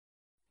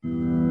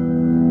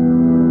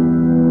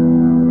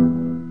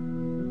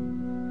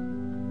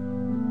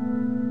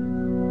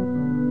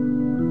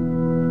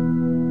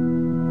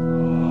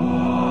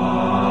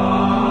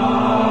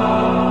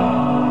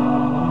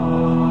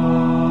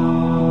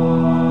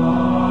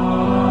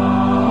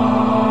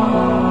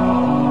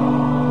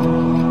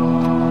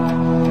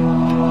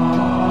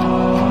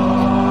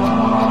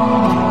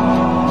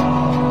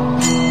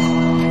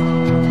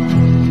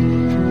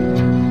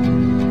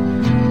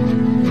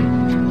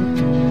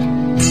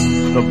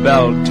The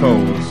bell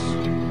tolls.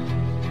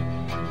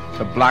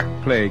 The black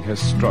plague has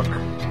struck,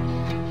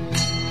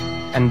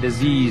 and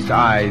diseased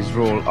eyes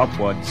roll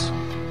upwards,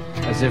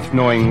 as if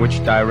knowing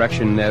which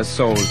direction their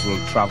souls will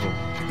travel.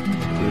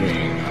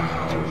 Bring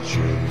out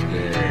your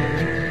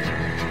dead.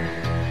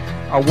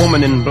 A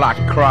woman in black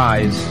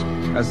cries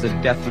as the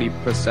deathly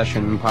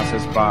procession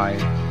passes by,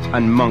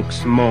 and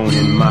monks moan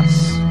in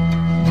mass.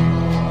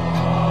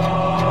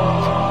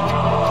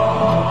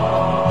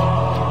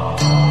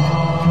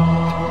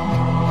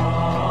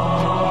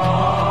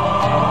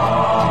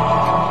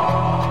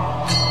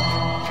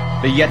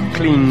 The yet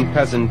clean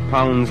peasant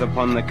pounds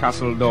upon the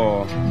castle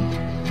door,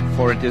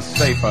 for it is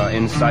safer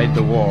inside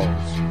the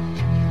walls.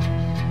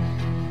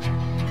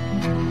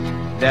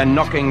 Their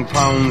knocking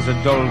pounds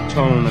a dull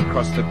tone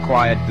across the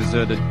quiet,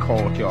 deserted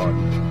courtyard.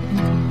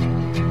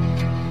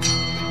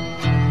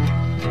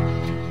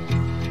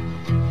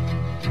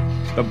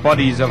 The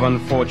bodies of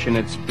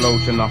unfortunates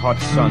float in the hot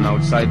sun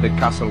outside the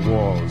castle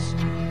walls,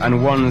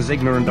 and ones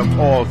ignorant of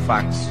all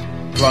facts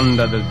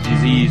plunder the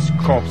diseased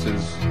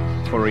corpses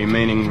for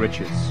remaining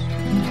riches.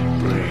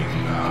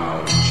 Bring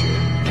out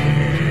your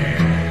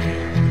dead.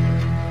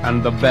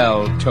 And the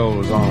bell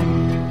tolls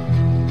on.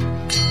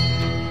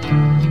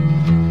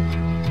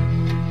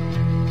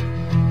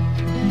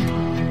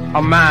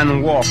 A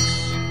man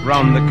walks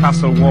round the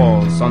castle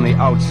walls on the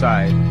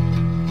outside,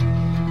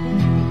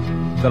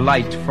 the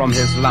light from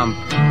his lamp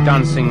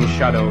dancing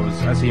shadows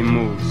as he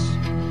moves.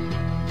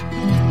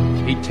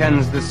 He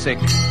tends the sick,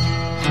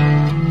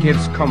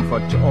 gives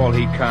comfort to all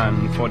he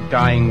can for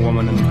dying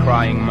woman and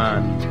crying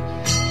man,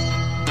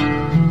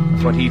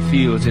 but he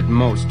feels it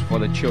most for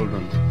the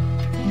children.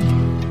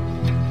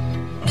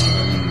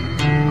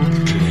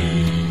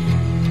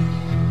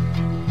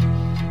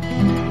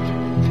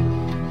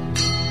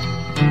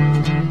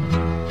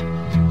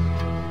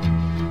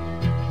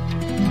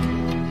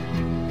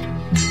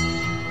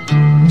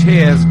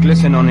 Tears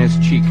glisten on his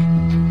cheek.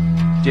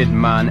 Did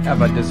man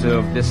ever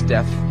deserve this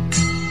death?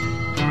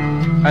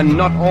 And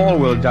not all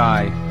will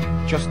die,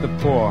 just the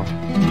poor,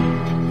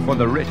 for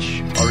the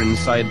rich are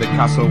inside the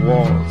castle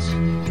walls.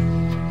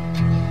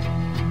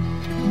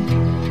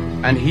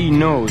 And he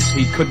knows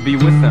he could be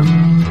with them,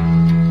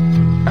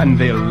 and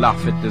they'll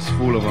laugh at this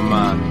fool of a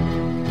man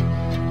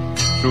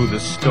through the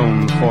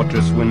stone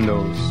fortress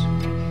windows.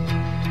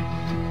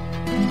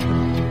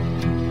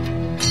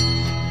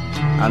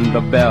 And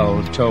the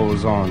bell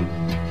tolls on.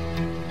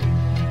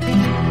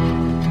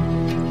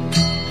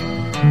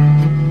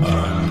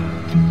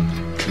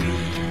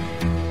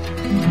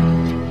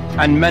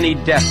 And many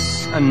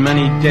deaths and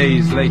many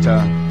days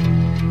later,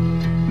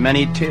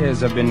 many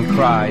tears have been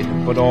cried,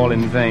 but all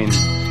in vain.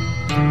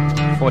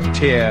 For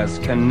tears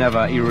can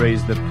never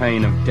erase the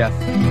pain of death.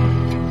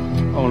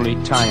 Only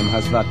time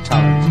has that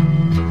talent.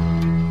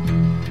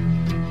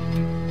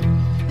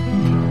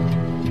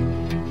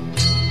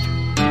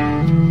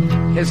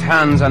 His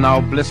hands are now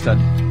blistered,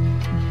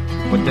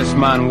 but this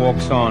man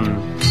walks on.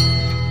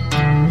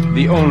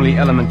 The only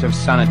element of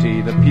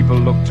sanity, the people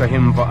look to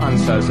him for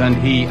answers, and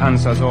he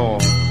answers all.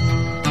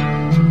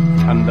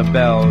 And the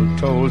bell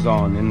tolls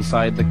on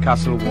inside the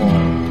castle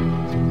wall.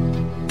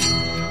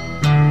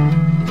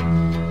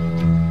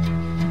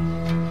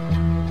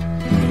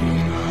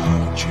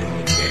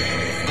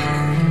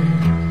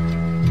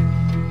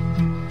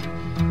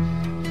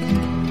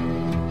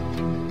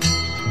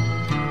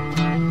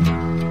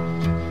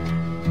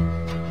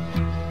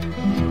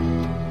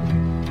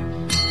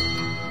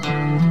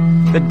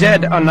 The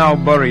dead are now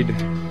buried,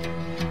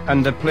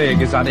 and the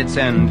plague is at its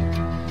end.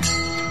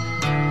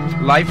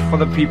 Life for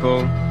the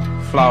people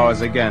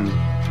flowers again.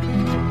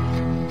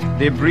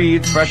 They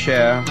breathe fresh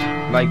air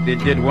like they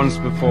did once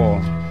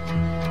before.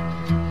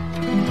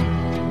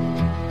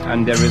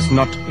 And there is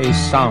not a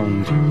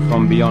sound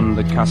from beyond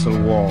the castle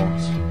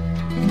walls.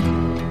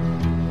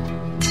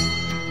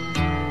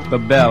 The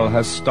bell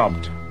has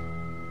stopped,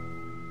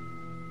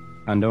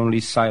 and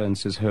only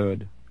silence is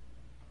heard.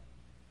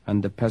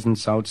 And the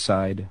peasants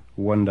outside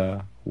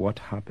wonder what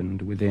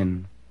happened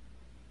within.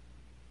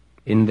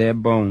 In their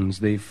bones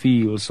they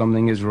feel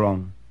something is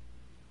wrong.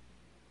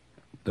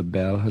 The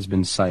bell has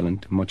been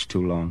silent much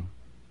too long.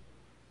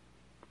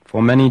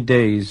 For many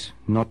days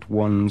not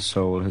one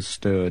soul has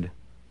stirred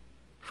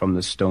from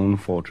the stone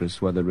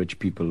fortress where the rich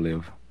people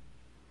live.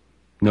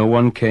 No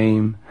one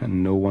came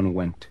and no one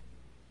went.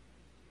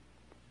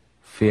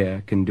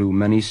 Fear can do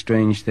many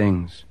strange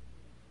things,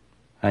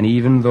 and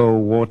even though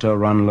water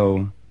ran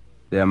low,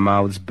 their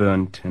mouths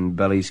burnt and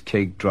bellies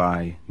caked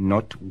dry,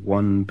 not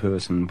one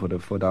person put a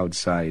foot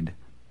outside.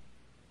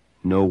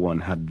 No one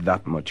had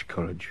that much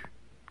courage.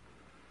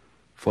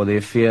 For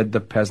they feared the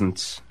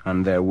peasants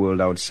and their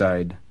world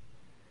outside,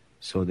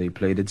 so they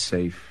played it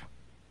safe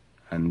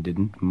and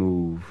didn't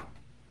move.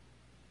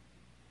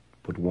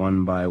 But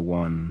one by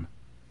one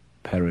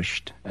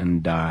perished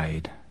and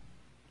died.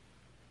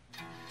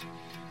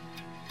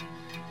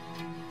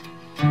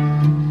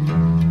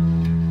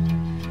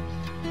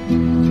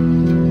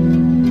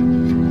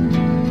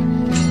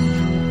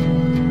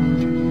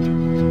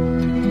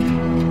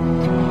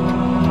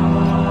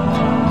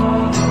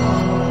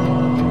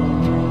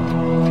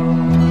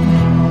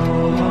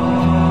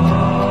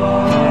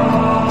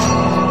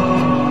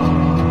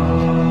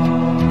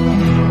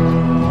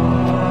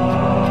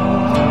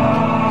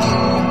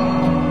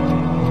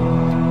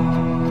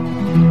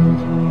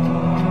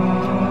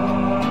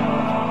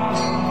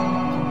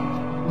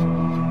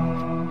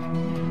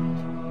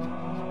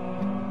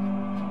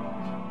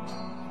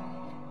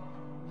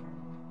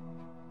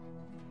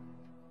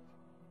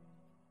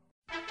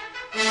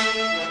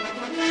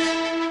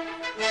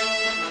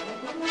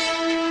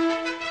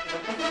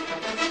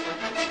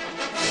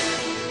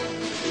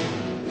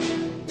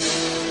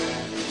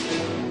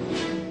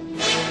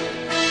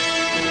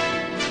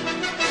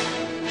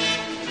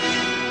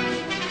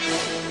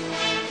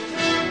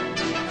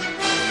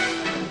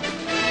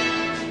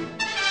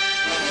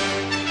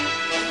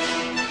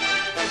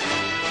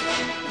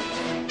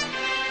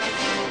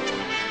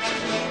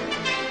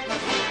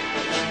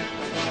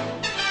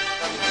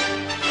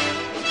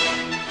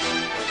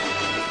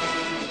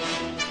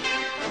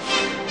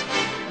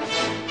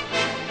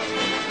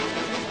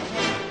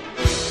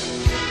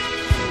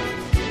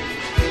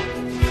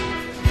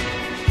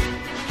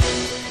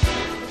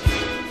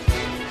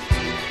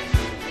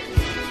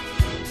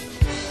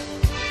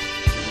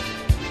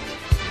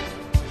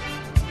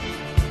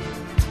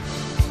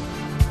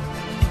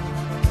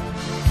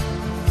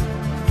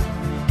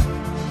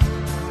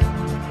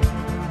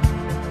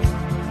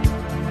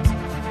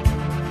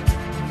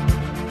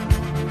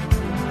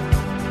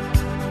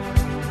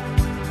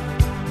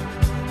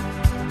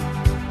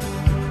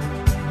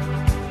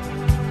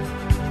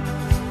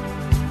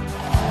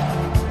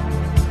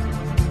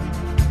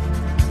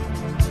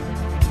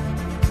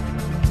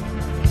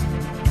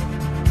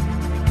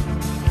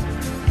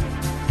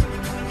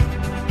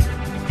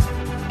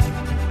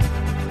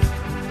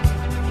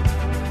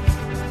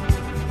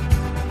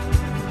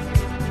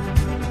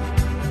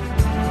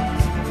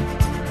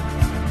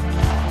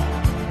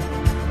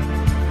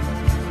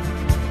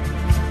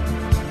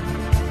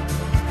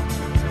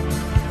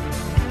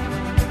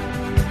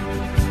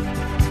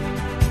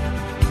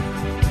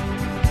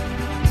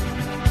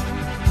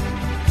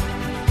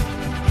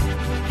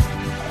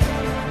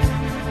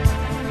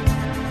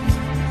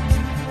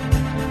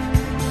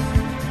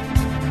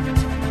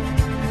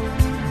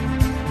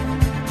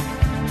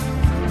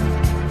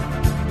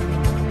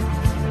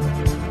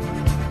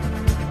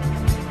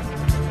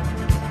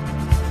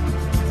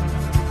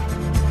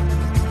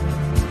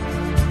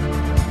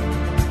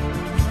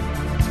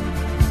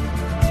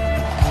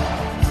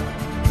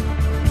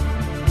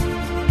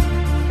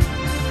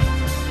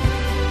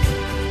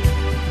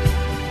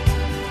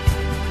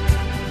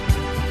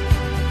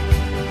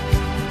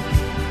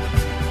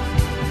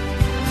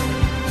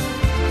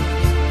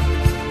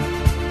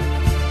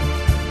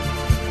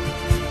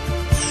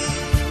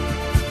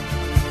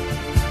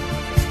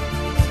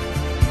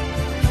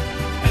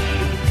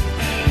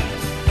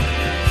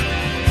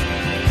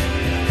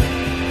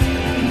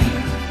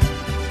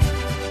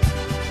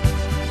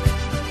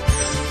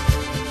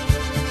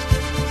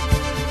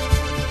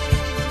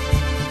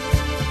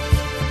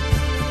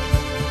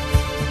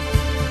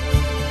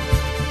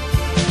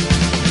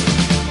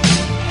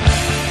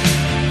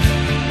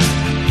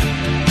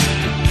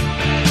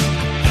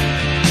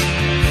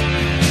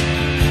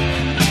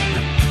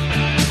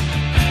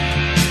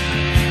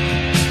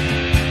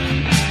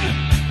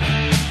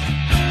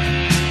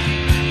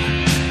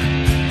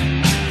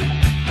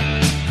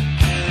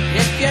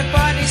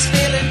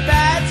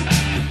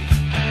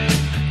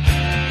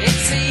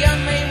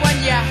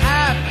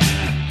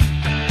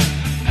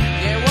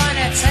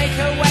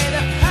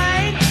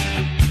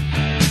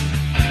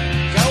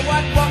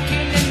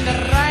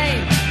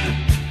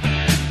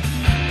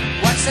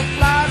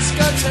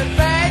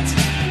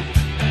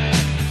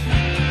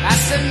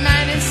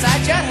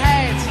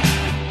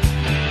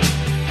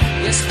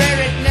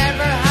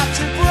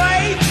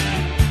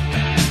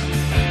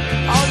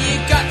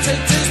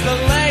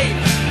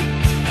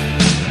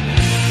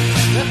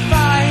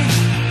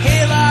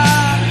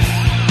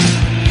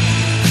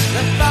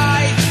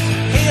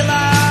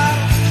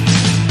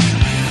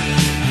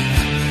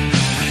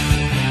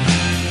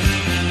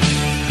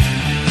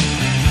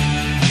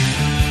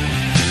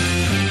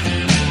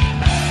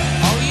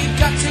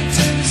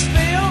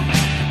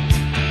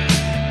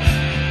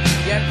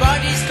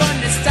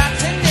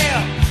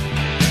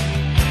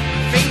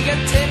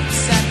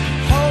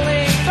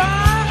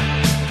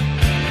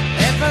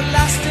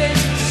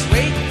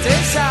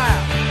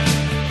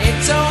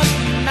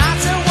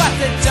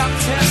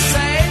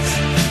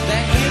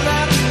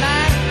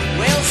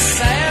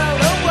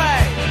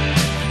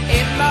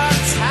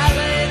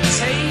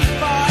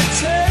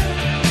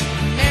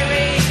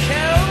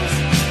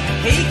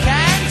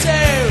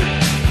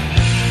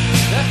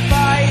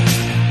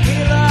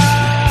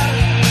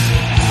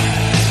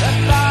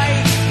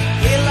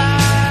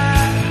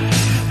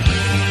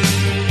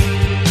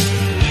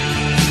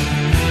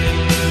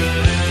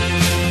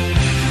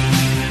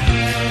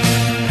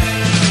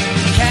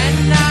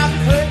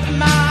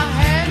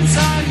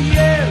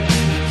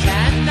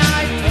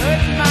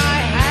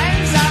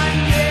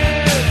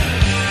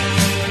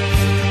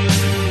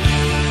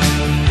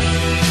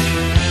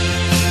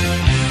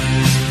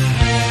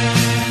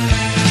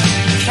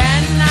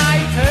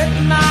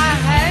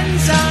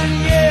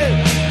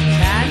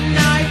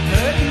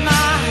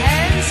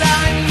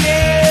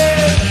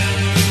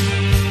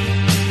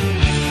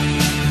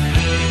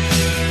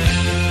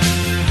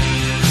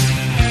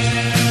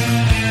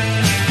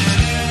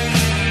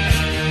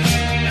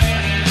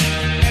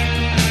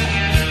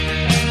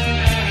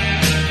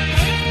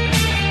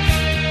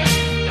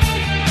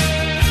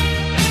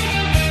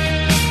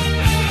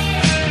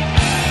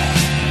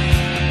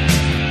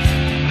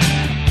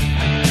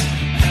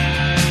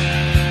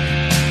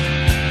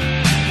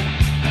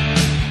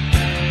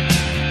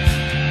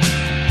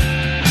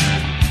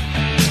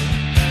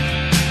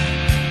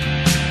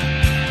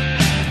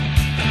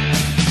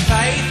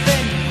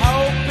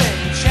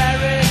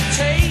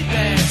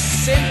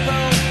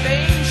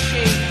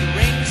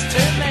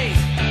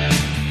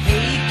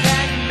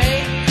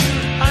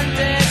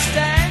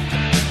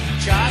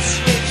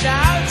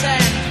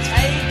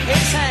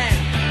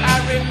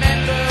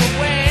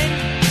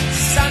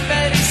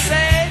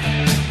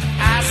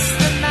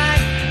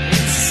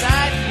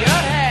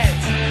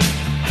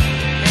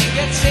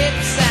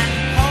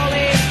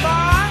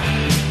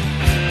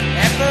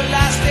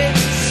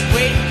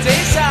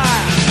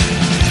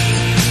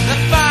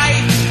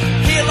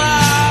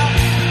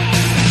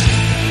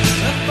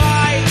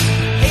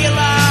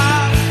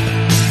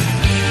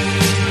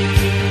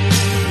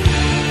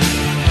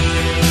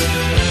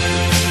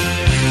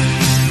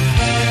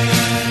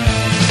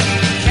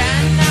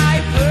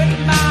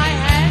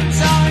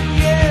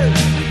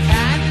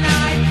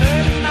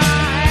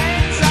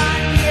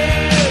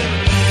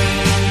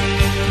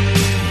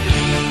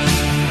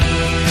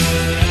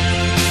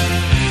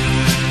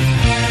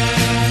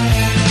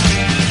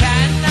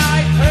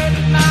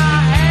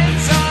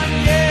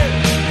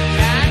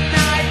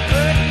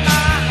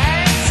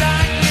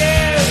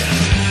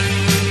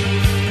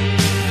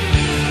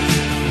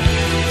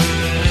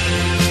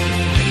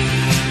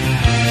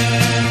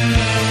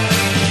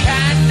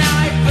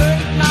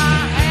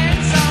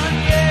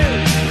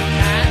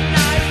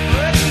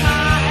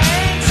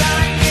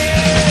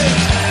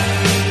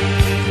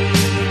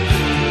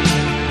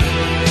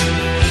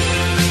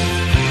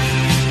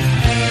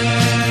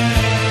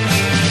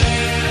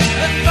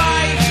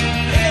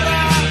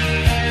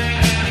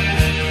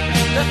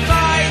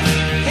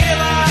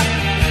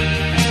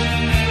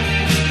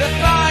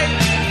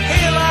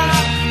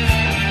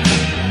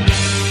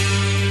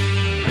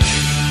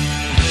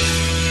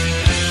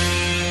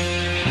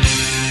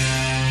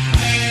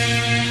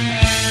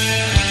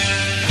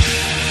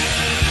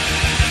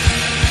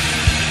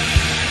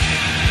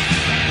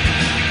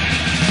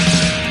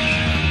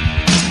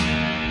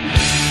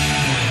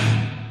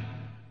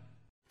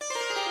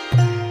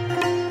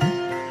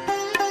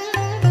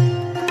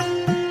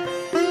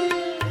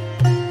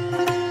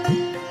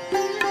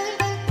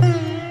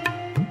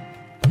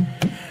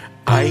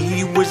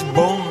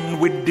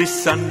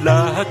 this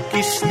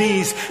unlucky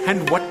sneeze.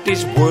 And what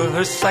is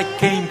worse, I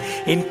came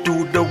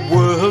into the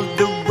world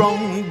the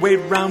wrong way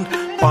round.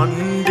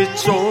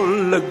 Pundits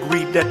all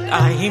agree that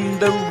I'm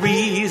the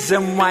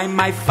reason why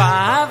my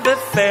father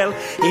fell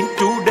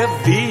into the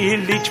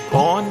village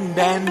pond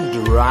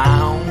and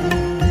drowned.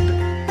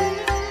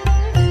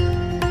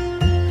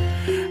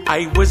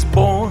 I was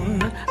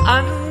born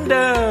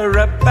under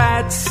a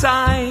bad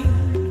sign.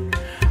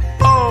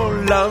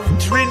 All of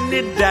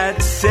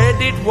Trinidad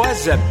said it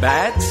was a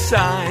bad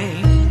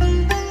sign.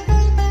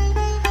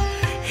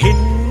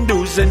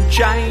 Hindus and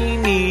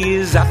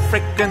Chinese,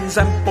 Africans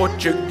and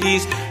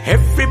Portuguese,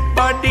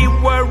 everybody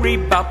worry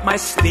about my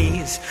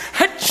sneeze.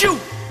 Achoo!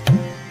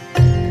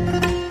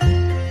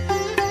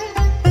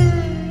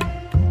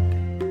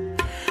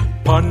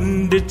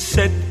 Pundit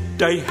said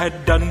I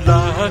had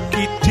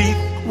unlucky teeth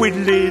with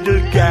little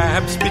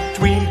gaps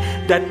between.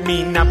 That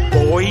mean a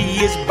boy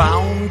is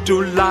bound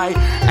to lie.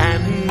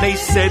 And they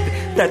said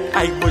that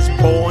I was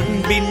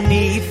born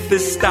beneath the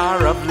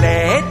star of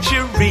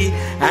lechery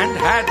and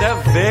had a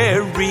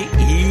very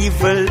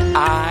evil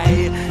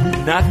eye.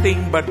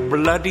 Nothing but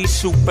bloody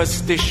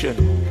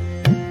superstition.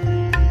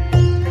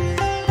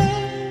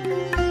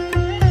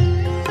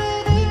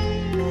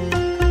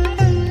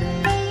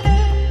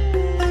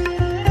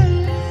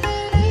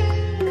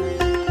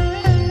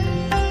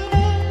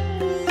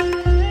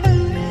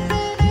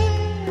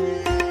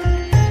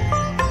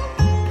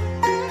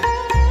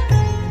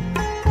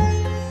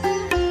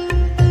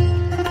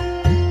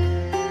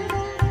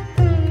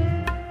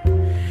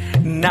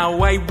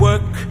 Now I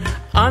work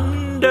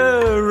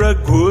under a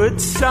good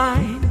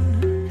sign.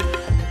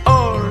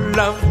 All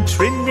of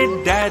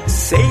Trinidad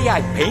say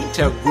I paint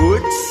a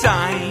good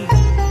sign.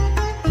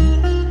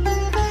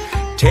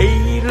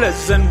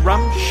 Tailors and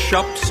rum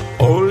shops,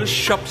 all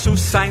shops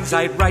whose signs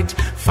I write,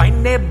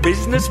 find their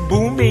business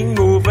booming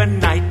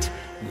overnight.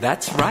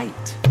 That's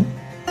right.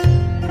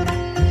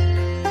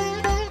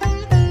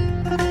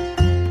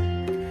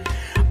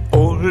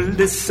 All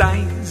the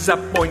signs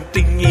are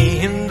pointing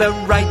in the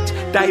right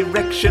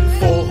direction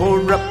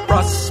for a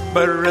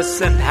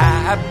prosperous and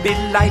happy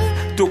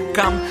life to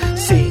come.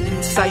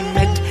 Since I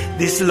met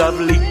this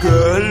lovely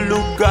girl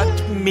who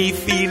got me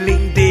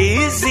feeling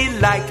dizzy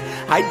like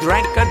I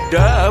drank a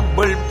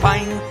double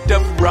pint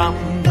of rum.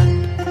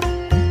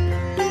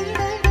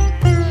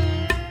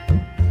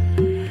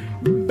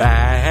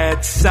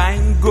 Bad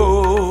sign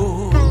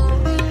go,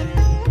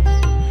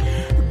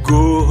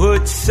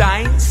 good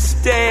sign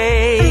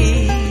stay.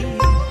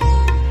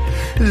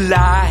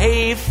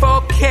 Life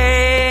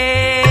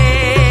okay.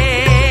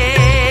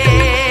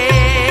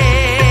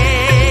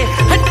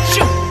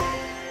 Achoo!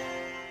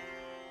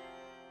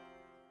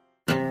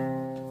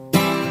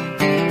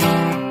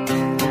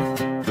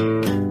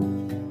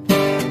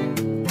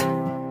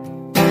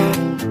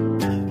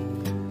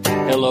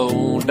 Hello,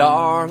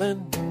 darling.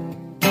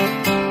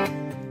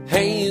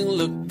 Hey, you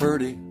look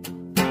pretty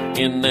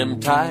in them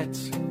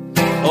tights.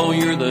 Oh,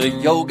 you're the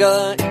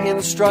yoga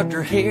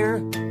instructor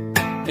here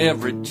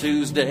every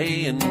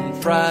Tuesday and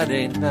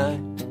Friday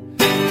night.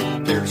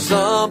 There's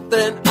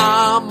something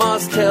I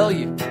must tell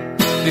you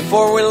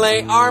before we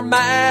lay our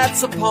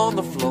mats upon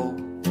the floor.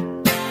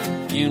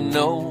 You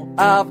know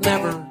I've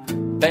never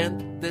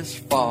been this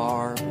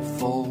far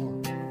before.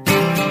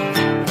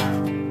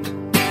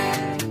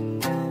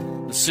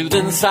 The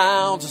soothing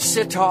sounds of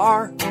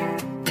sitar,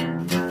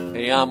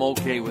 hey, I'm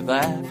okay with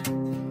that.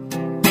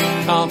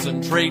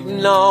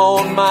 Concentrating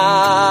on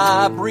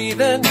my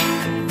breathing,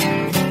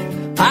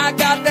 I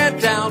got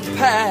that down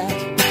pat.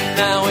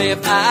 Now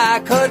if I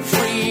could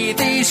free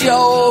these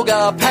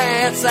yoga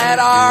pants that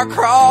are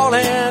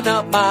crawling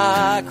up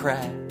my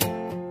crack,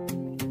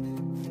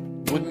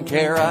 wouldn't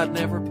care, I'd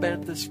never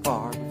been this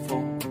far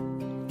before.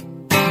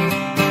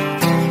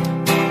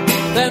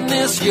 Then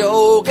this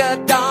yoga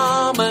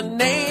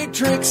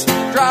dominatrix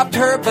dropped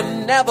her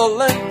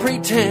benevolent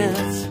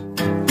pretense,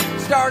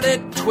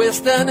 started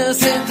twisting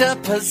us into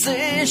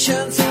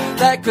positions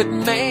that could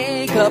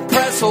make a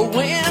pretzel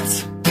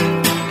wince.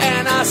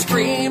 And I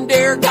screamed,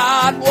 dear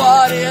God,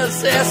 what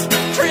is this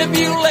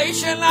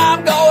tribulation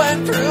I'm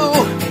going through?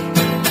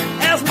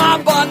 As my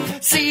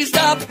butt seized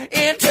up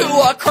into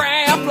a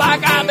cramp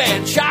like I've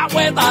been shot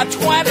with a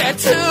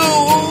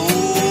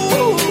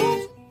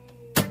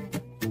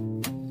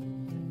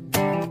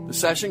 .22. The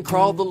session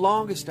crawled the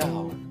longest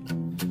hour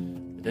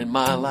that in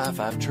my life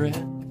I've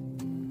tread.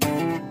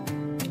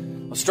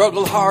 I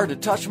struggled hard to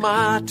touch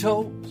my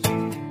toes,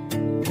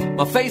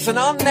 my face an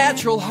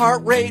unnatural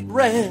heart rate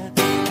red.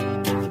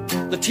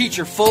 The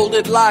teacher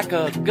folded like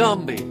a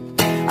Gumby,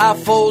 I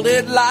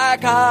folded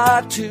like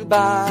a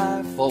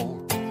 2x4.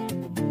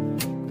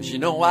 'Cause you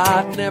know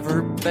I'd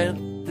never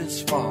been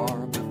this far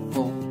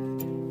before.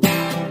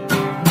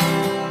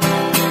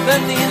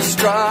 Then the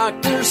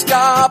instructor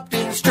stopped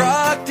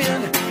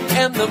instructing,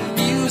 and the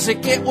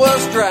music, it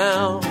was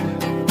drowned.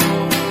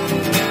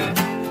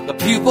 The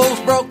pupils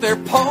broke their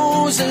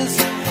poses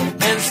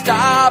and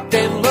stopped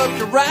and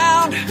looked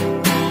around.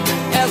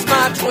 as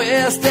my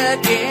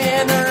twisted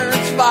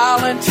innards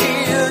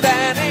volunteered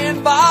an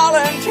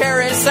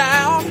involuntary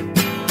sound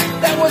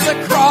that was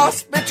a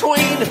cross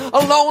between a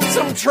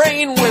lonesome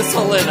train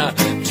whistle and a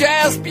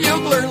jazz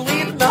bugler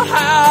leading the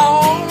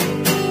hound.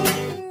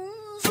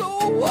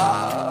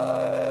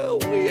 So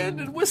we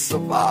ended with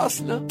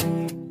Savasana,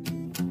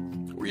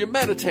 where you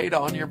meditate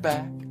on your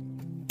back.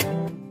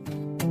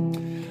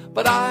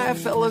 But I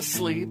fell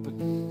asleep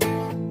and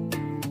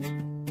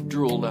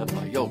drooled on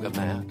my yoga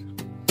mat.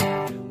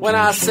 When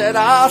I said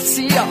I'll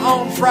see you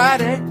on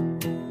Friday,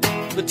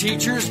 the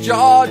teacher's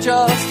jaw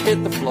just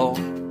hit the floor.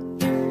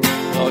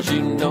 'Cause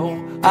you know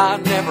I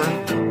never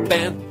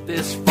bent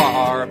this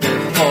far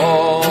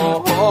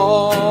before.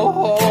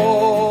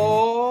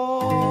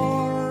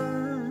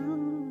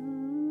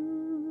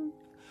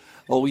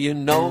 Oh, you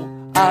know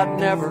I'd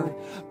never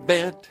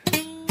bent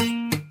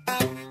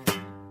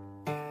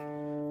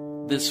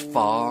this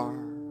far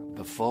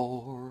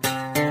before.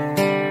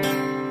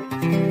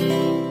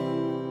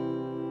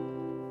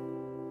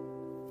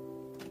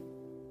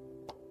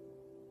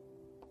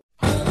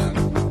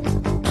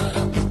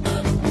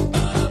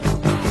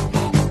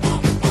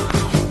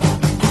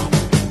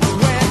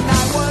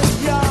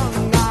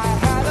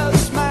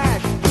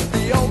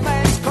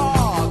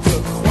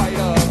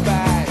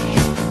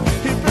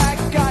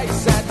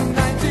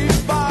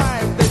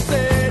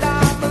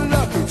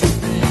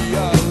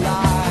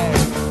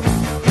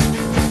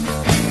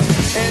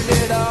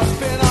 Ended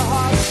up in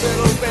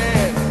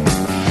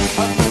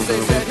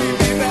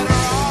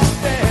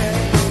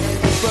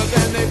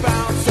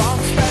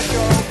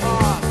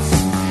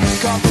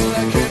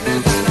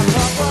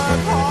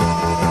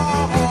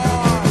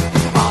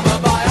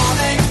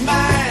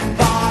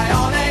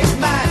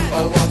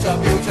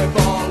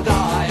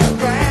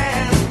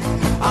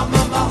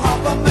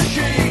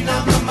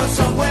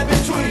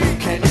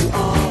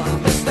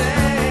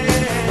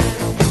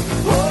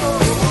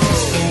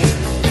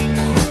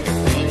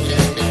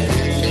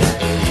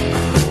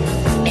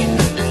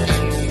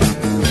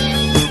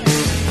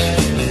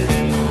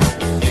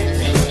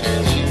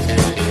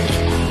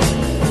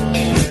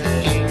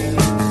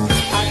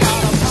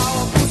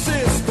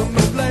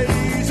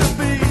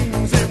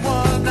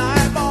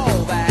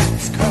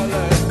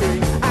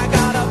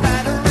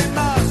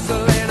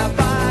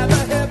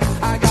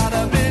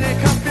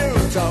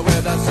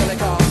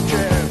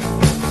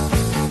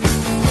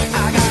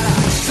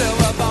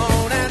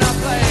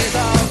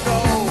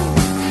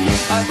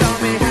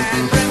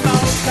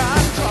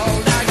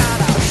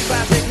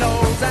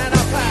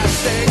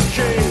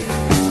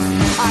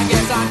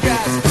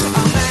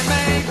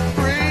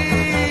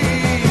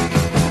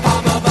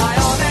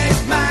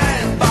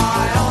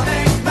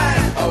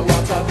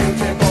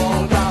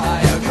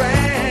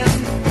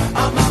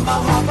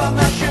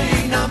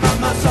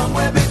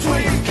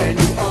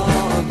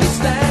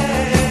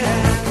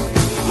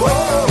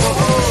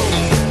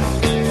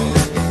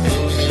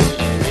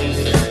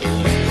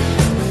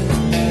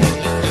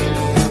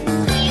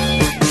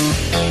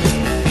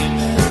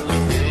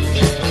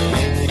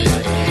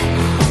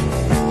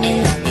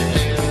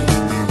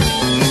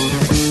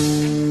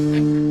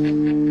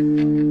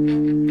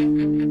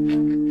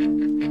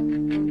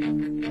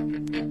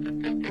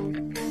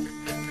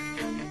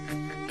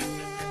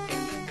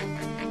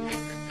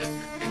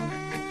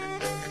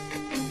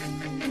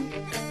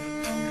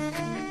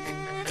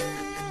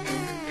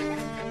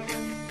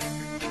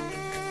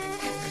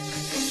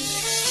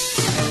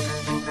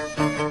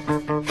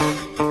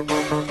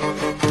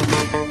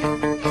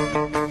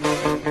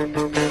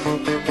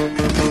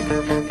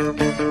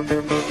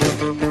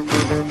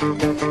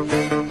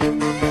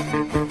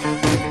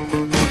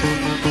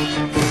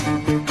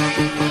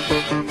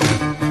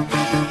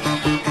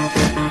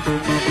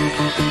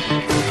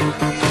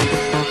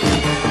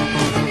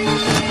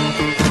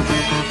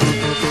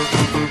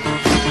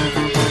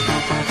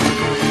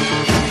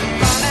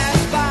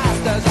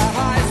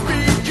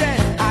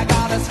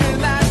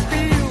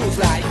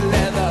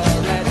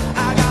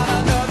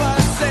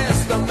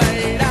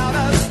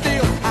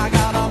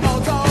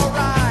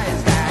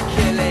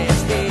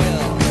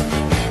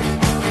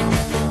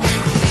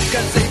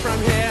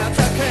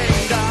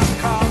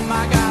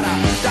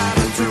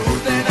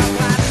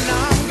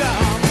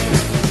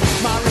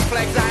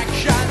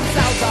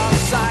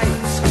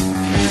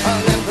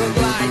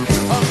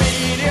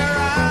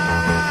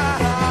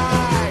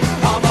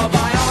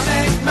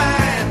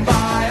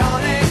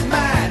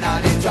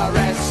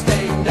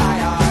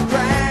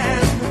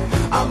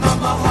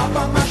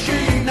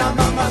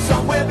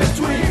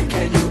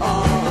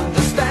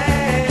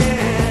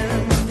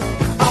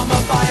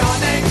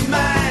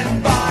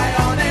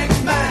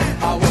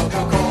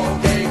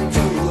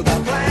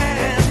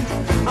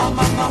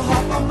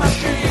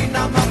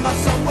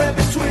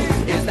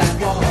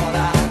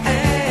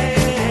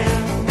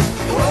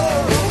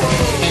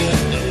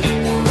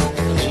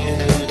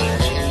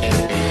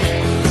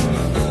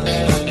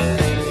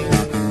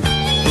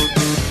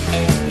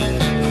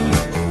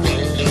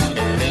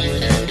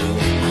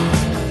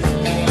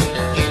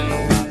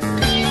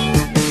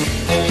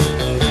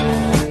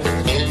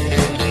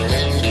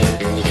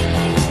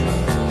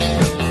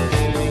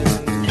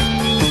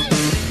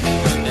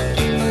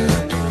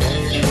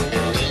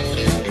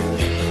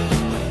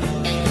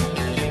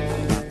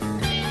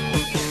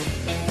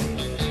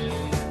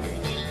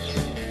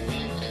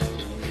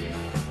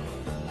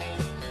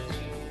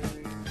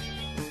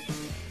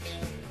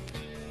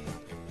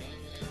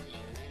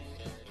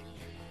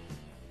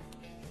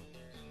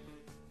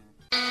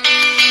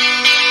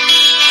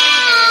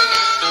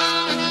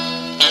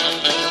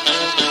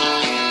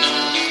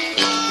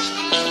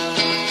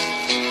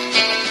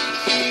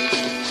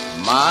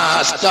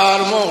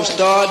starter won't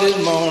start this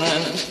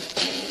morning,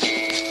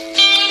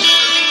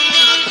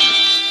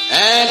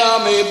 and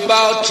I'm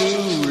about to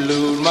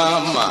lose my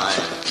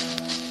mind.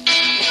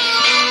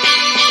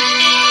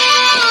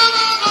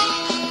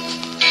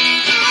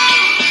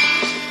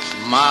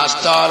 My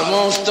starter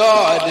won't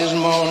start this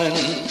morning,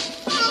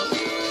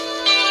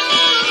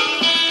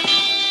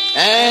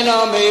 and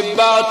I'm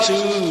about to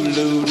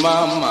lose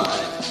my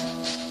mind.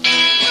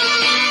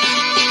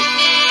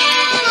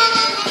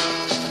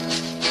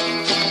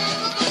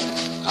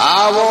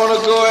 I want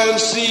to go and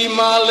see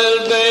my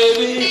little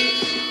baby,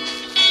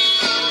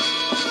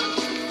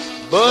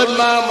 but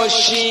my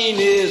machine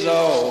is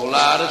all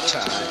out of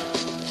time.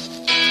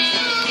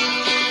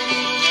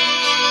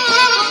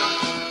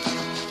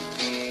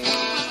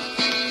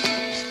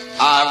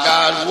 I've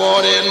got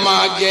water in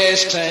my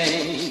gas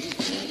tank,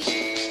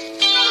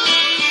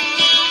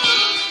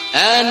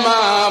 and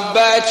my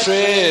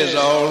battery's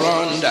all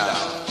run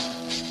down.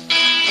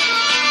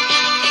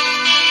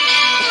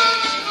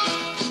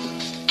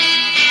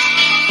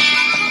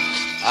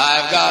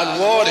 I've got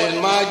water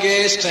in my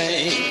gas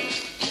tank,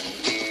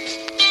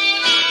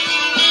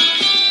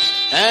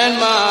 and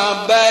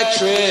my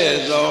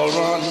battery's all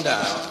run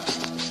down.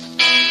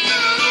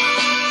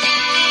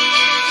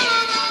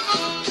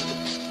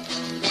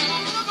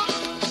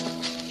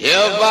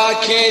 If I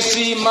can't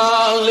see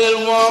my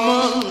little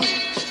woman,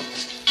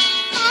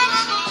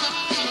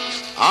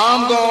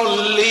 I'm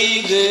gonna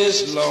leave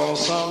this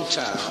lonesome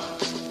town.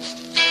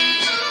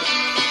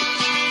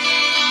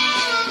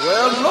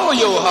 Well, blow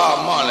your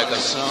harmonica,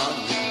 son.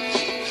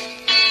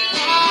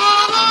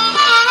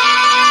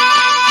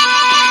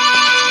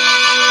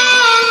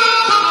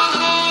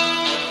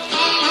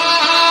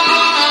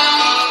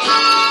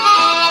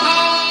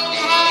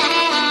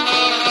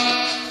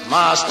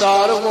 My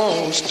starter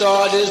won't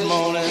start this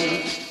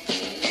morning.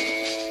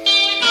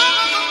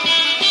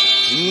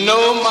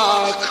 No,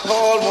 my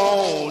call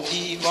won't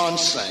even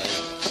sing.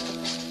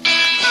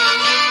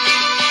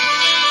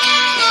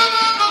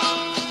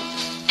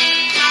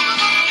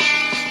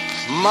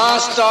 My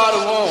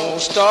starter won't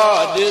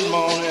start this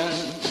morning.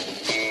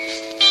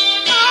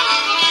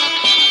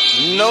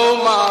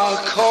 No, my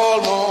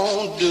call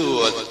won't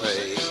do a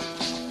thing.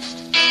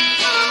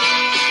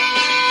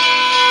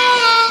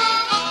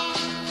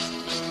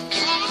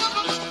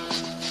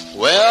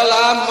 Well,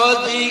 I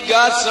must be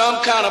got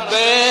some kind of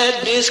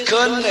bad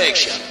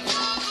disconnection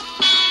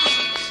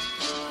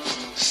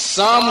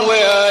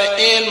somewhere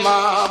in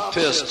my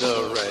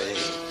pistol ray.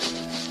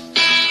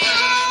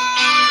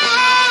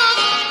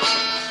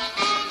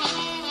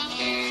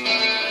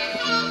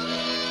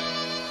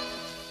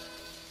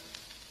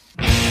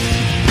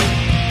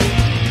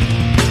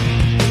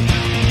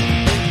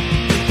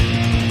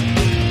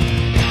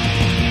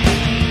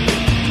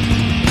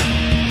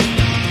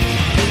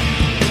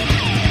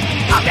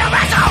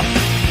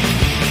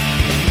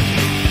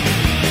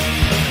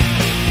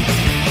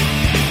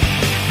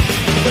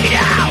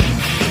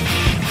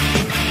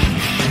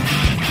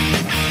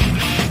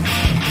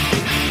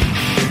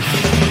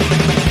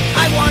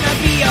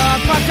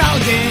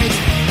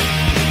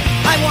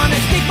 I wanna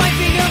stick my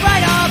finger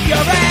right up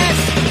your ass.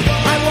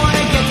 I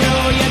wanna get to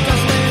know you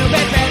just a little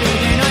bit better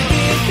than I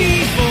did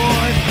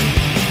before.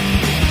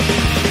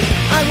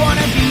 I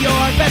wanna be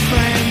your best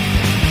friend.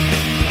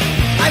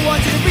 I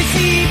want you to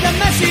receive the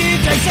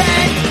message I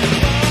sent.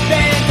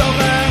 Bend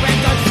over and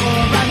touch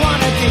floor. I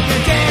wanna take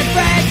your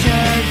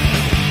temperature.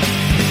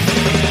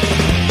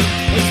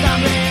 It's not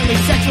really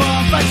sexual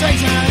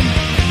frustration.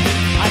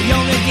 I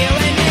only deal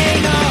in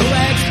anal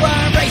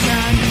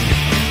exploration.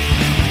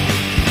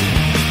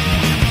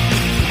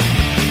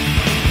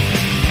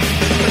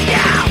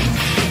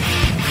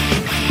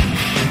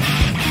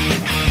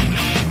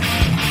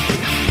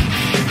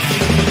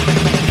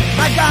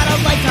 I got a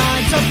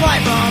lifetime supply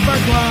of rubber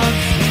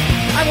gloves.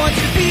 I want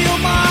you to feel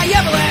my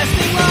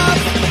everlasting love.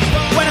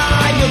 When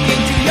I look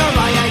into your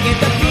eye, I get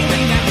the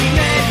feeling that we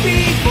met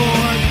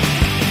before.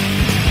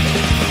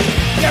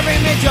 Your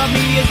image of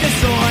me is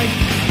destroyed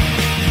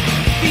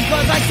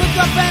because I slipped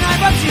up and I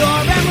rubbed your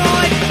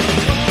hemorrhoid.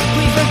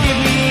 Please forgive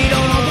me,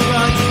 don't hold a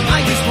grudge. I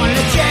just wanted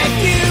to check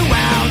you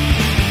out.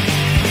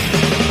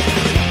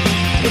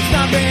 It's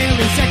not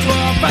really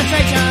sexual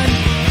frustration.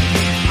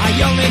 I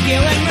only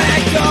deal in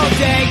rectal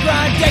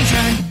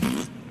degradation.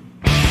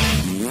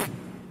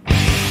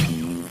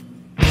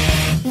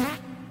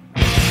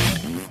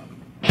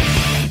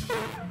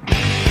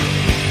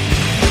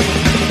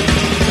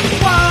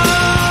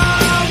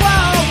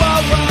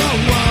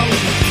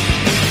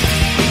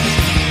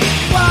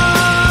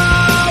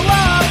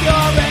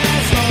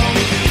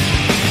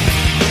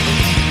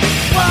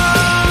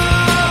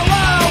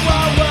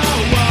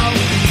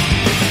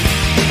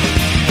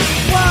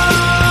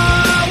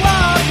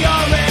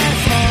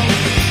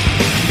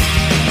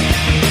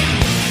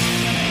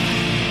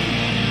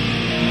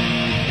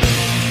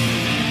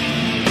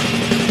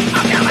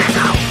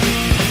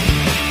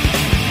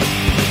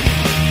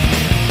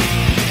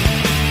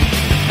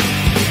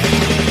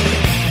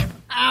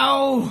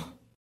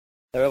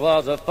 There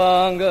was a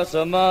fungus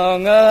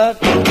among us.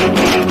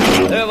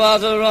 There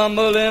was a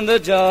rumble in the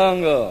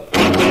jungle.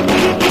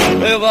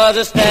 There was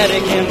a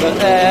static in the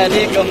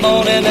attic, a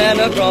moaning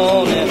and a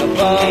groaning, a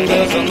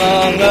fungus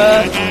among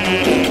us.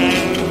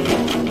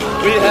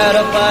 We had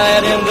a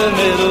fight in the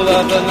middle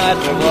of the night.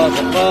 There was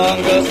a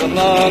fungus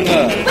among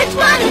us. Which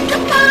one is the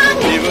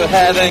fungus? We were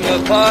having a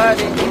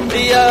party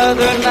the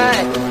other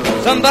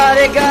night.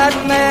 Somebody got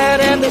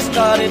mad and they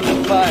started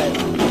to fight.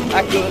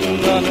 I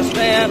couldn't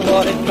understand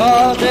what it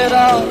caused at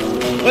all,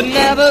 but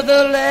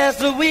nevertheless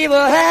we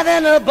were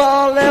having a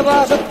ball. There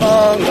was a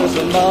fungus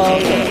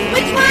among us.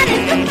 Which one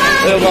is the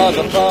fungus? There was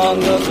a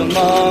fungus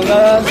among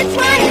us. Which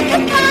one is the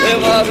fungus?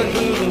 There was a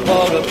cruising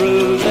for a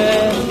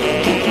bruising.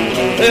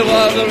 There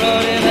was a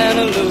running and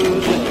a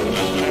losing.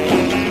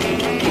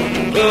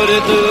 Put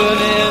it through an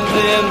end,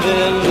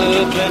 then the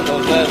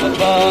twinkle. There's a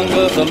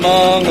fungus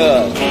among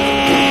us.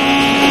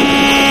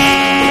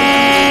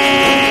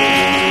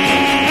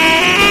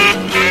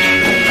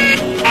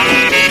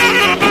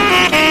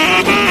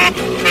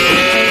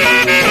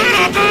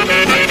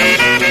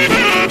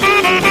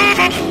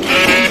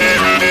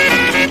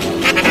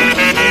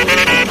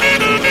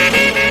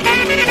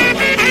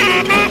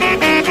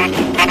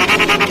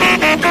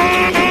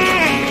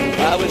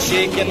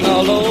 Shaking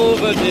all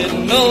over,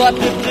 didn't know what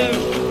to do.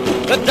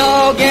 The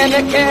dog and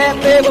the cat,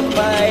 they were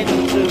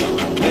fighting too.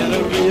 Then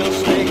a real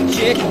slick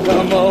chick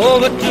come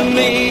over to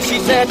me. She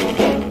said,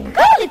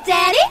 "Cool it,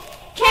 Daddy,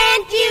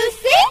 can't you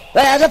see?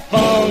 There's a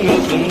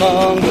fungus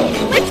among us."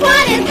 Which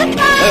one is the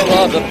fungus? There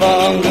was a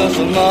fungus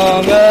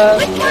among us.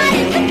 Which one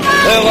is the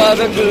fungus? There was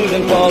a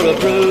cruising for a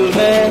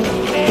bruising.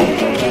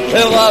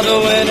 There was a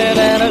winning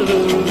and a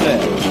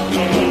losing.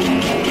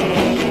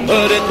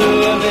 Put it to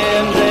an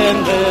end, then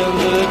the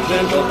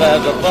twinkle.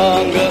 There's a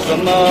fungus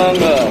among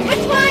us.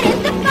 Which one is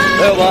the fungus?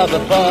 There was a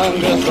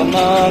fungus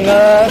among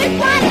us. Which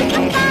one is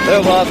the fungus?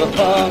 There was a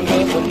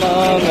fungus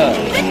among us.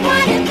 Which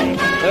one is the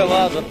fungus? There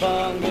was a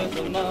fungus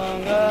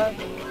among us.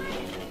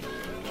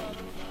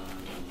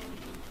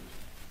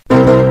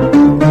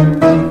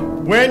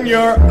 When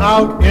you're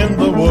out in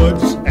the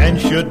woods and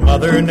should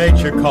Mother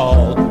Nature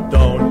call,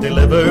 don't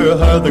deliver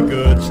her the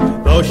goods,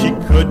 though she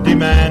could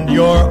demand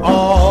your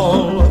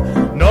all.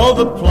 Know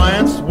the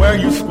plants where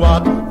you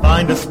squat,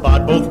 find a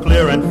spot both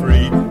clear and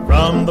free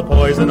from the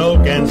poison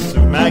oak and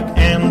sumac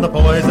and the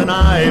poison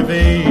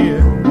ivy.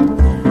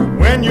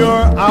 When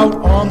you're out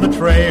on the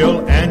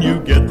trail and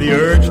you get the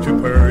urge to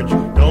purge,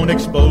 don't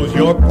expose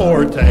your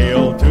poor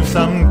tail to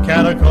some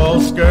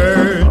catechol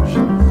scourge.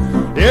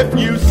 If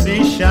you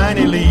see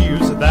shiny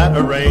leaves that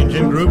arrange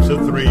in groups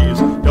of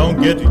threes,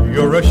 don't get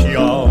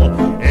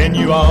urushiol and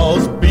you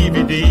all's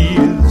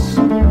BVDs.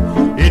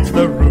 It's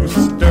the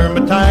roost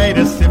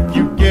dermatitis. If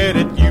you get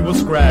it, you will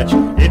scratch.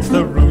 It's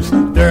the roost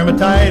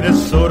dermatitis,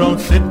 so don't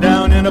sit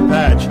down in a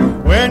patch.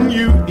 When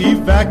you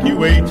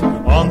evacuate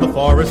on the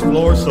forest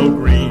floor so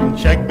green,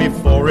 check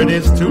before it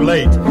is too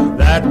late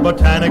that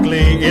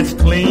botanically it's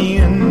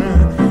clean.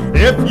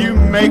 If you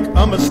make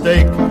a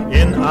mistake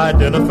in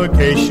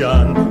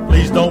identification,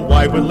 please don't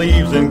wipe with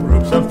leaves in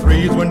groups of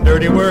threes when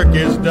dirty work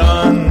is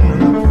done.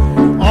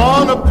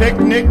 On a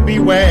picnic,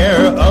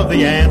 beware of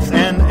the ants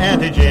and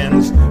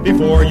antigens.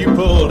 Before you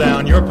pull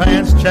down your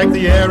pants, check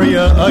the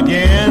area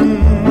again.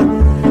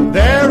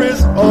 There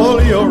is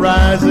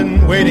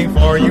oleoresin waiting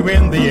for you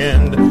in the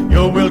end.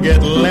 You will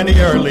get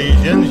linear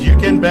lesions, you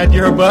can bet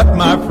your butt,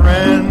 my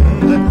friend.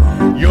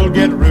 You'll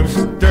get roost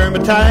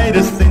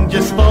dermatitis in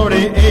just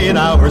 48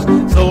 hours.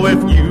 So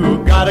if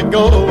you gotta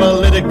go, well,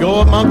 let it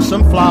go amongst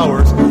some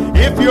flowers.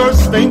 If your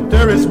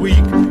sphincter is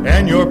weak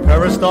and your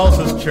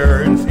peristalsis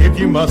churns, if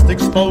you must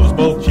expose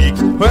both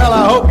cheeks, well,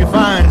 I hope you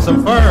find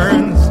some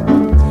ferns.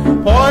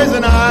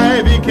 Poison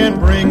ivy can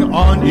bring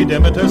on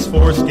edematous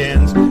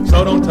foreskins,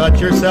 so don't touch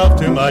yourself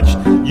too much.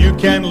 You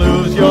can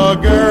lose your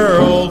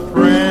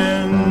girlfriends.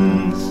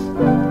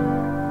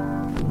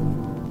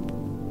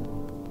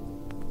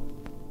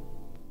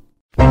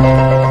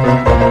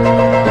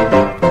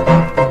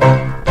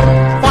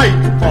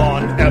 Fight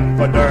on,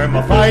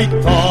 epiderma, fight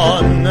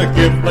on.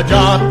 Give the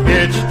job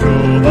pitch to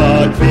the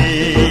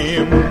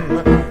team.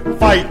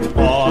 Fight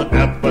on,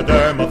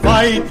 epiderma,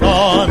 fight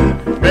on.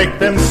 Make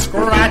them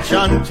scratch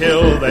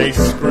until they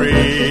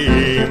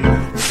scream.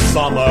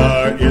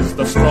 Summer is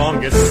the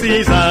strongest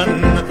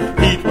season,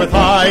 heat with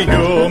high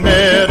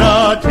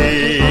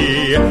humidity.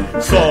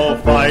 So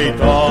fight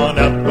on,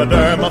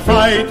 epiderma,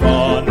 fight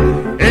on.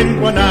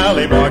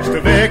 Inguinale, march to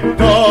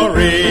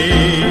victory.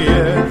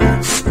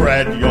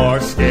 Spread your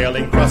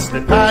scaling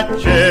crusted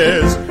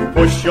patches,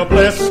 push your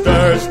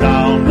blisters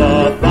down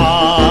the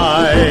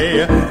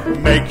thigh.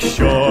 Make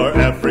sure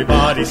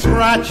everybody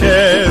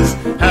scratches,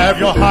 have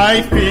your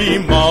hyphae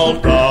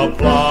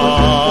multiply.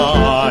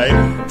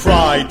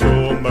 Try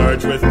to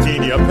merge with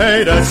Tinea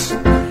pedis,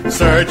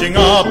 surging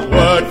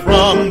upward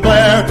from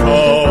their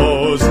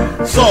toes.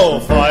 So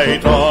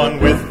fight on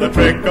with the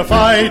trick of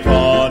fight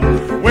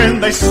on, when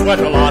they sweat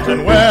a lot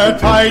and wear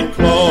tight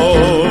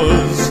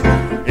clothes.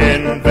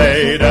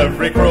 Invade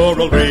every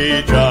crural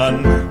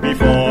region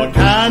before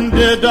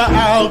Candida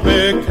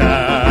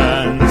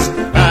albicans.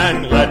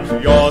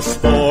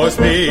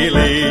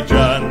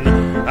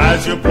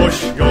 as you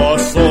push your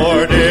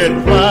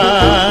sordid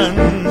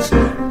plans.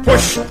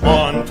 Push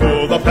on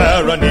to the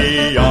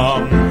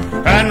perineum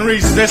and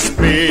resist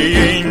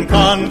being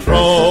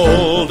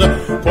controlled.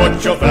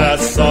 Put your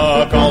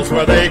vesicles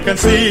where they can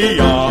see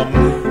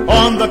 'em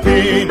on the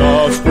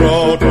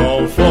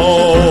penoscrotal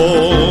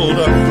fold.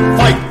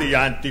 Fight the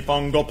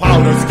antifungal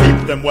powders,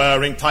 keep them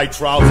wearing tight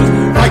trousers.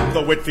 Fight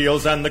the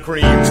Whitfields and the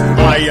creams,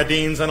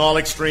 iodines and all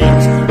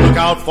extremes. Look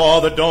out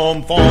for the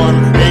dome form,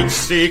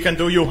 HC can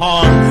do you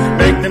harm.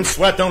 Make them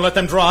sweat, don't let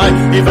them dry,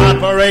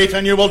 evaporate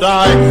and you will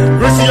die.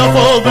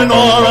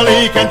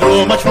 Griseofulvinorally can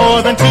do much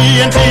more than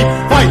TNT.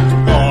 Fight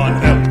on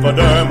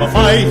epiderma,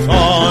 fight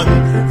on.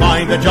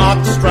 Find the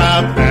jock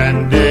strap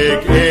and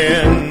dig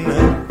in.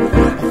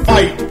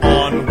 Fight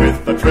on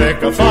with the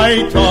trick of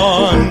fight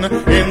on.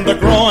 In the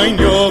groin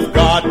you've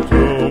got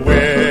to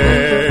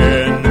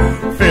win.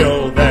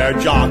 Fill their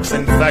jocks,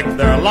 infect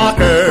their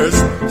lockers,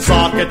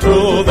 sock it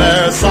to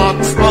their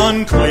socks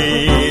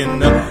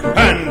unclean.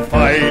 And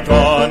fight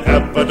on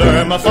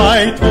epiderma,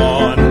 fight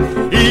on.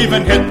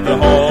 Even hit the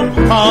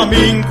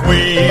homecoming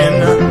queen.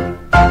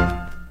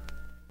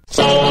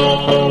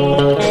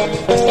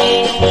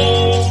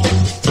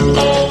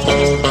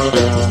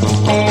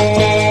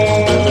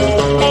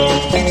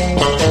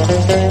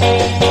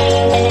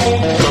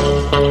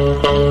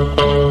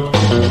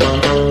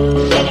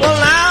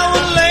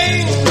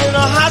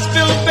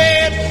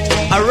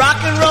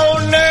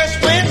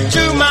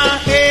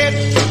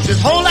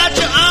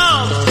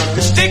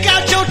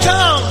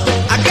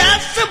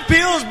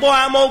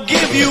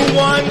 You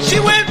one. She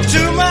went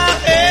to my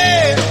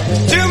head,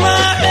 to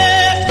my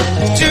head,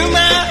 to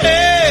my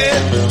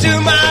head, to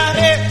my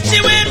head. She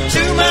went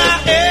to my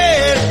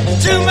head,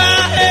 to my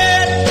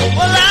head.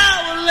 While I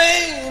was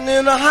laying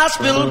in a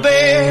hospital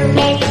bed.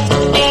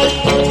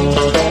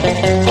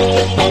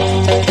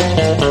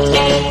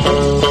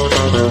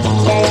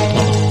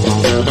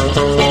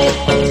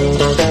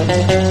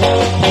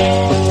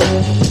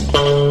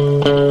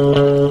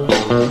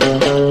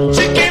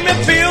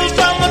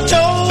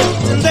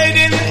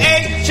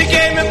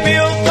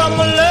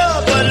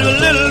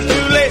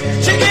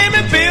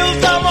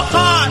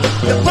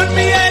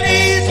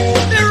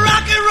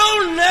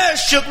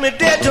 Shook me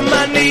dead to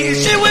my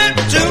knees. She went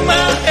to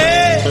my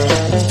head,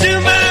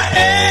 to my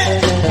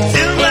head,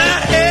 to my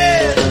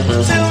head,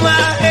 to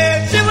my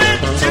head. She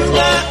went to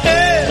my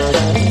head,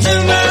 to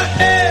my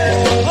head.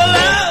 While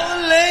I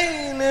was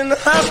laying in the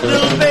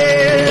hospital bed.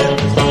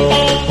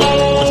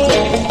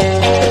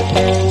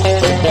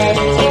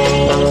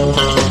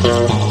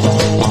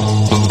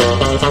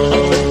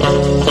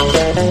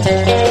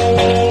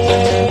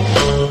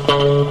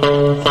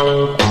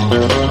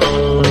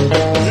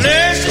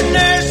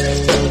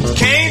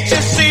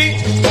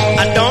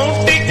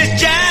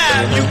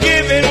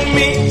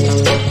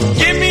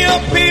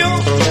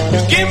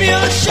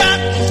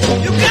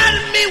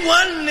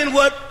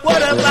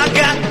 What have I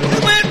got?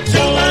 It went to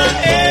my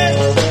head,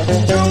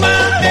 to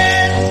my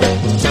head,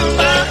 to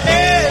my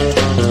head,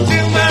 to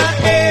my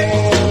head,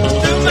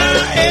 to my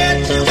head.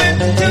 She went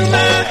to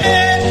my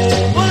head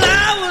while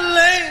I was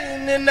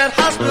laying in that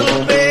hospital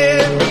bed.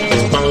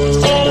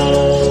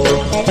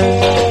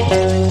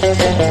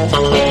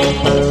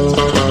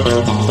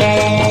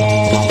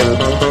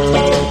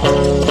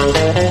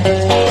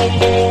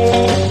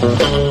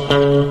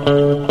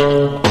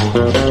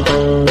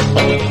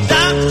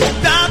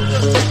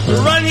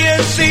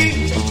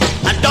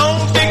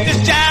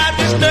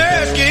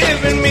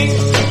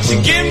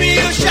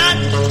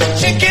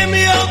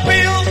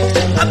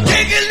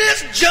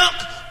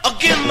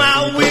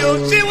 My wheel,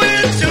 she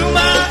went to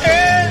my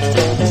head,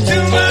 to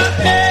my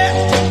head,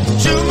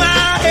 to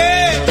my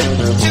head,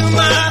 to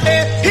my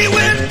head. He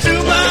went to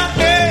my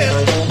head,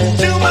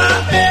 to my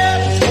head.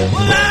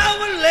 While I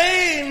was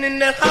laying in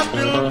that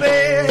hospital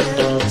bed.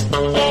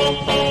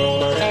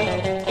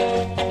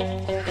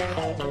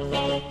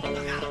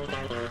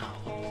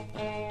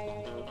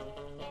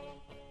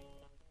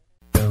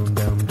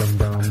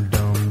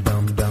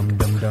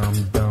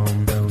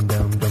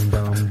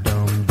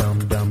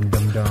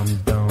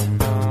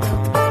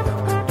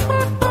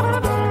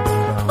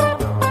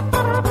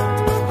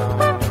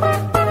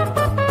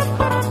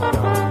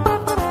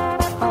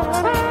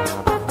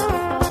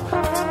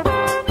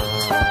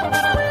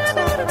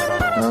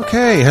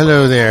 Hey,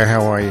 hello there.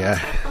 How are you?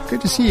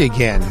 Good to see you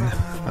again.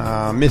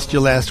 Missed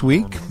you last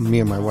week. Me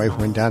and my wife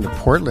went down to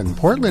Portland.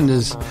 Portland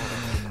is,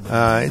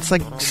 it's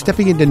like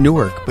stepping into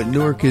Newark, but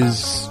Newark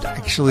is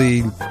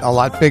actually a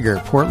lot bigger.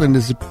 Portland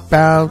is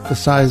about the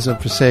size of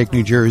Passaic,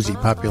 New Jersey,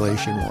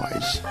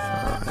 population-wise.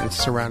 It's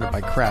surrounded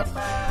by crap.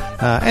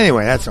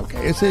 Anyway, that's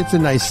okay. It's a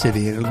nice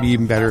city, and it'll be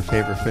even better if they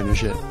ever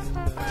finish it.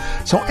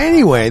 So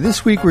anyway,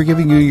 this week we're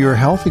giving you your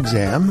health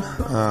exam,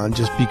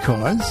 just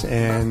because,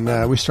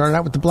 and we started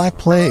out with the Black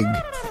Plague.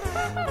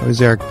 It was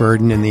Eric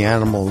Burden and the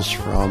Animals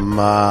from,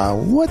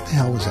 what the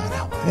hell was that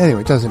album?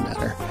 Anyway, it doesn't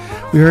matter.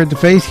 We heard The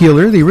Faith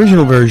Healer, the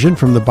original version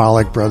from the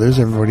Bollock Brothers.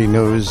 Everybody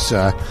knows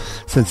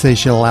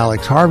sensational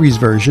Alex Harvey's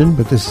version,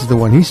 but this is the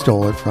one he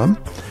stole it from.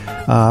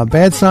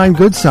 Bad Sign,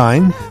 Good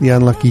Sign, The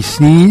Unlucky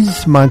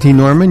Sneeze, Monty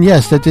Norman.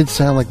 Yes, that did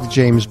sound like the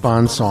James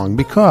Bond song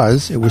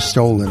because it was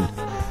stolen,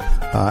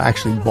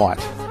 actually bought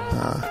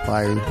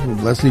by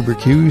Leslie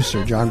Bricusse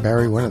or John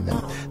Barry, one of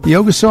them. The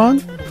Yoga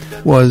Song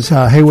was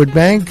Haywood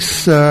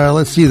Banks.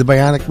 Let's see, The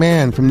Bionic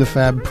Man from the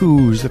Fab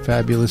Poos, The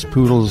Fabulous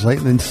Poodles,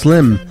 Lightning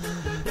Slim.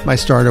 My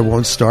Starter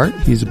Won't Start.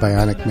 He's a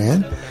Bionic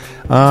Man.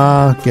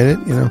 Get it?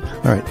 You know.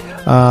 All right.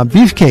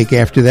 Beefcake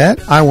after that.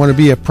 I Want to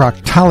Be a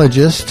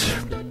Proctologist.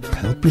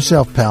 Help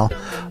yourself, pal.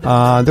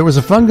 There Was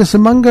a Fungus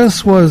Among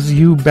Us was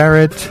Hugh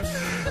Barrett.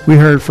 We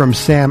heard from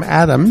Sam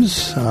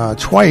Adams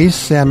twice.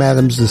 Sam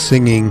Adams, the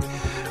singing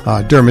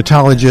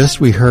dermatologist.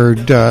 We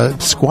heard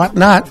Squat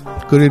Not,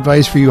 good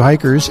advice for you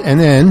hikers. And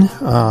then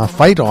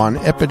Fight On,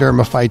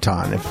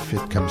 Epidermophyton, if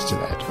it comes to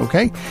that.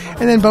 Okay?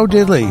 And then Bo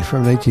Diddley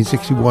from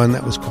 1961.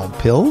 That was called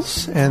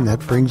Pills. And that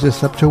brings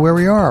us up to where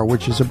we are,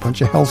 which is a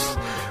bunch of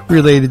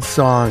health-related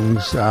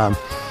songs.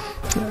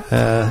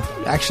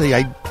 Actually,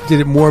 I did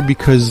it more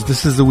because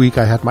this is the week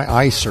I had my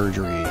eye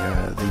surgery.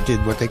 They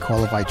did what they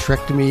call a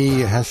vitrectomy.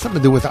 It has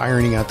something to do with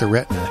ironing out the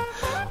retina.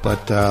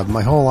 But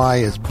my whole eye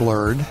is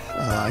blurred.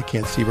 I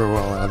can't see very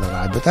well out of that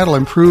eye. But that'll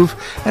improve.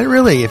 And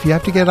really, if you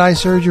have to get eye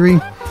surgery,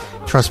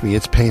 trust me,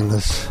 it's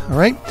painless. All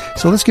right?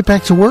 So let's get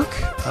back to work.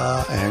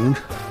 And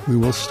we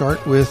will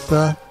start with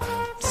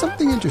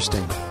something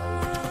interesting.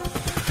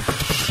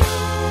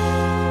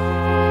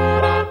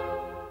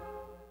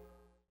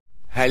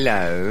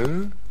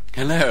 Hello?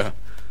 Hello.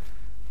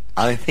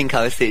 I think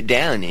I'll sit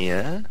down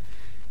here.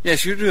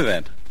 Yes, you do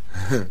that.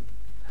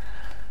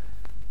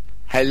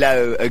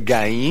 Hello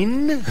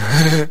again.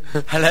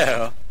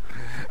 Hello.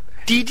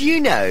 Did you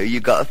know you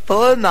got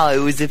 4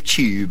 miles of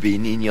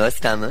tubing in your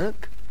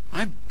stomach?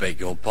 I beg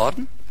your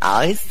pardon?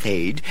 I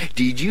said,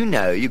 did you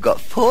know you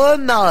got 4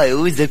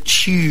 miles of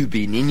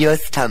tubing in your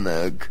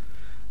stomach?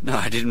 No,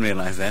 I didn't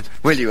realize that.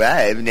 Well, you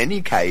have, in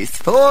any case.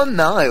 4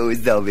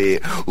 miles of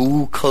it,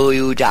 all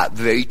coiled up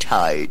very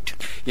tight.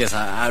 Yes,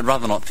 I'd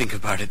rather not think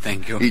about it,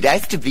 thank you. It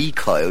has to be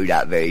coiled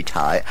up very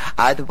tight,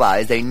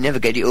 otherwise they never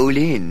get it all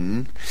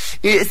in.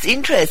 It's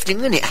interesting,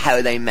 isn't it,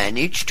 how they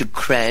manage to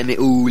cram it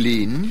all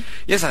in?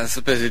 Yes, I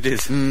suppose it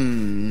is.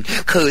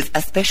 'Cause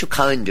a special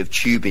kind of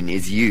tubing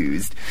is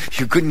used.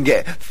 You couldn't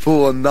get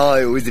 4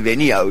 miles of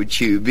any old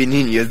tubing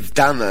in your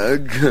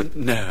stomach.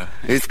 No.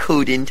 It's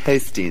called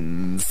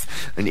intestines.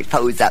 And it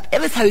folds up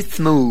ever so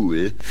small.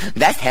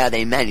 That's how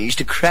they manage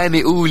to cram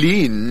it all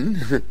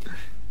in.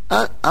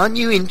 Aren't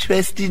you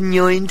interested in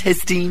your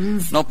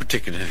intestines? Not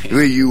particularly.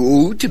 Well, you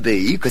ought to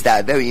be, because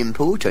they're very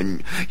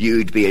important.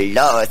 You'd be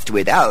lost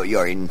without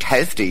your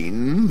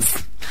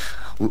intestines.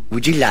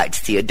 Would you like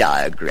to see a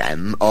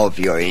diagram of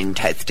your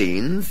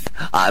intestines?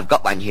 I've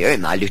got one here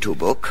in my little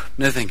book.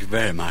 No, thank you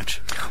very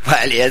much.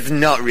 Well, it's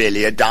not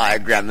really a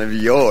diagram of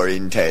your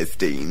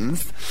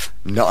intestines.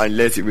 Not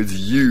unless it was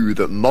you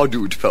that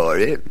modelled for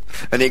it.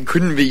 And it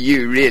couldn't be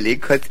you, really,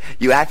 because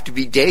you have to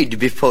be dead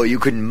before you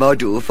can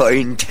model for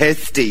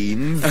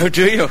intestines. Oh,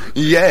 do you?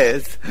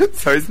 Yes.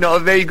 So it's not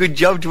a very good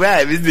job to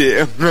have, is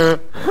it?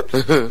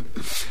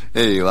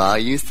 There you are,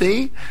 you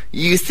see?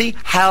 You see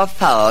how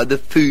far the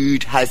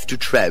food has to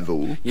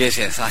travel? Yes,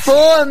 I see.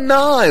 4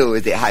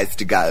 miles it has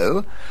to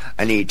go,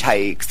 and it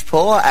takes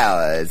 4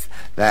 hours.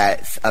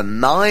 That's 1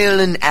 mile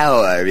an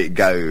hour it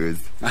goes.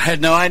 I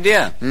had no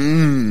idea.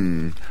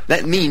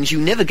 That means you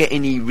never get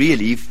any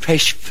really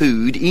fresh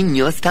food in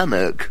your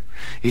stomach.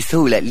 It's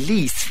all at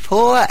least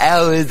 4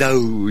 hours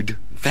old.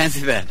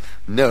 Fancy that?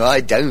 No, I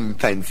don't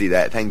fancy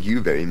that, thank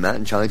you very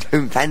much. I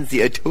don't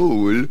fancy it at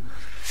all.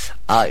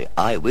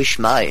 I wish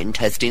my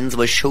intestines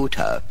were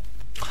shorter.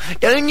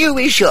 Don't you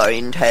wish your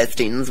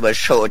intestines were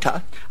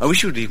shorter? I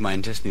wish you'd leave my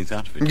intestines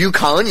out of it. You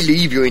can't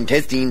leave your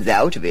intestines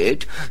out of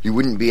it. You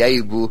wouldn't be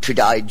able to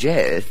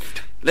digest.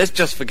 Let's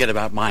just forget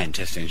about my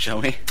intestines,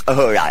 shall we?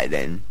 All right,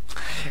 then.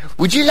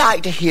 Would you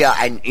like to hear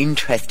an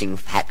interesting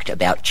fact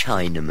about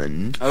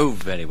Chinamen? Oh,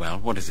 very well.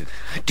 What is it?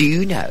 Do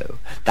you know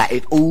that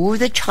if all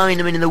the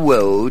Chinamen in the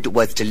world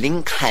was to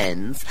link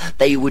hands,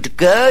 they would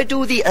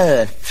girdle the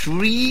earth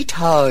 3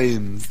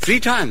 times? 3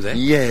 times, eh?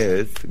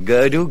 Yes.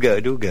 Girdle,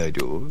 girdle,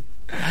 girdle.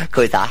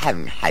 Because I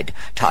haven't had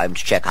time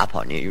to check up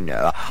on it, you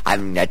know. I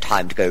haven't had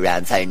time to go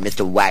around saying,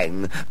 Mr.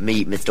 Wang,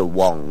 meet Mr.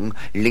 Wong,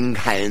 link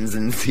hands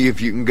and see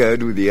if you can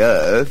girdle the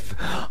earth.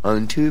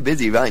 I'm too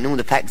busy writing all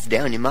the facts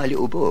down in my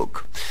little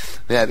book.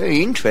 There are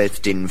very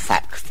interesting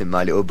facts in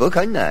my little book,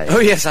 aren't they? Oh,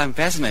 yes, I'm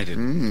fascinated.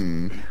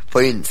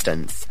 For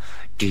instance,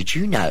 did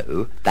you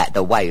know that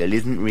the whale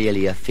isn't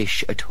really a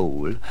fish at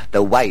all?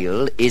 The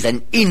whale is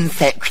an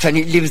insect and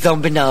it lives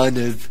on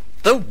bananas.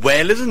 The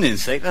whale is an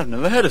insect? I've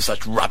never heard of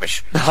such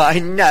rubbish. I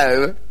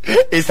know.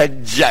 It's a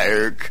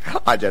joke.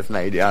 I just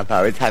made it up.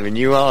 I was having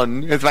you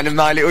on. It's one of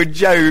my little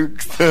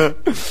jokes.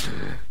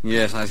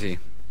 Yes, I see.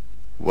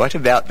 What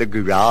about the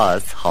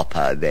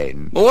grasshopper,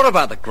 then? Well, what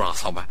about the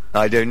grasshopper?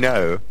 I don't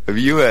know. Have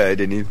you heard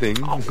anything?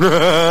 No,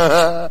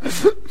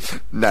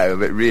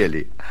 but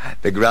really,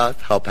 the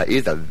grasshopper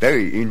is a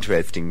very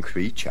interesting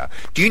creature.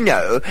 Do you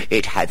know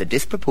it has a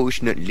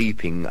disproportionate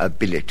leaping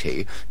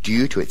ability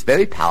due to its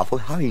very powerful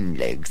hind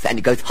legs, and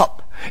it goes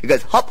hop,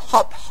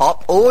 hop,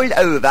 hop all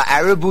over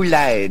Arable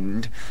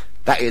land.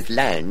 That is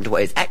land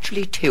what is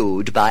actually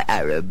tilled by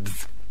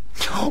Arabs.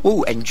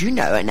 Oh, and you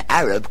know an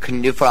Arab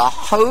can live for a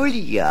whole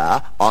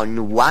year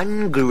on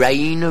 1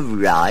 grain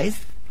of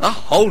rice? A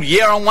whole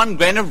year on 1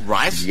 grain of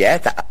rice?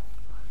 Yes.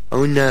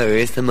 Oh no,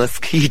 it's the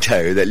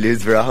mosquito that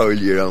lives for a whole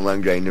year on 1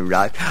 grain of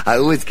rice. I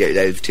always get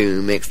those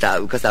two mixed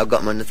up because I've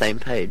got them on the same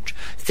page.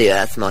 See,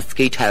 that's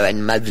mosquito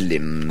and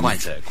Muslim.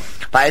 Quite so.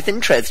 But it's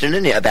interesting,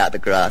 isn't it, about the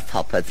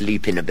grasshopper's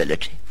leaping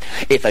ability?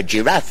 If a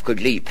giraffe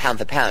could leap pound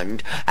for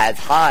pound as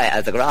high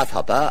as a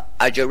grasshopper,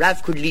 a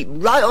giraffe could leap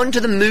right onto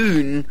the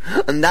moon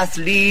and thus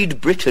lead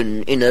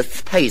Britain in a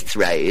space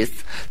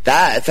race.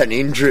 That's an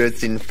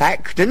interesting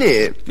fact, isn't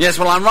it? Yes,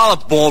 well, I'm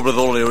rather bored with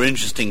all your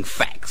interesting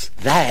facts.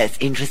 That's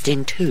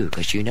interesting too,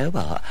 because you know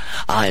what?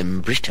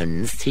 I'm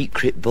Britain's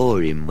secret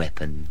boring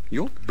weapon.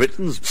 You're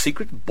Britain's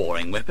secret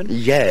boring weapon?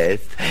 Yes.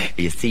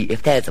 You see,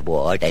 if there's a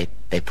war, they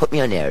put me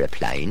on an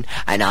aeroplane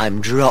and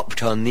I'm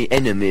dropped on the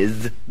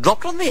enemies.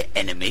 Dropped on the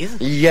enemies?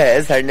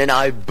 Yes, and then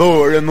I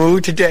bore them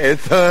all to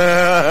death.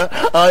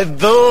 I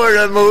bore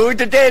them all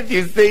to death,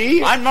 you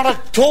see. I'm not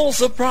at all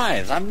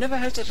surprised. I've never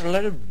heard such a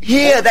lot of...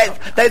 Here,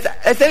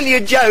 that's only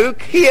a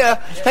joke. Here,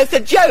 that's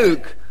a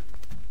joke.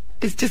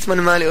 It's just one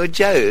of my little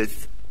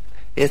jokes.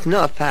 It's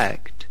not a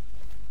fact.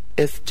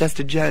 It's just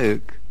a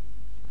joke.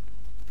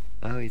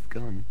 Oh, he's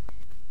gone.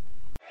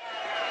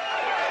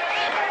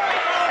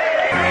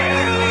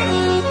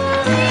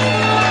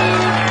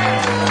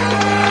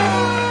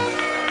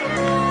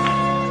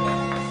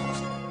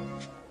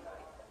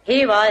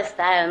 Here I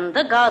stand,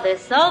 the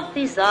goddess of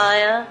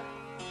desire,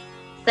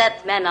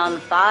 set men on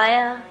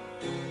fire.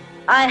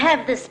 I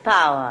have this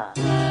power.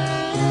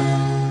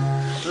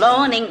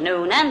 Morning,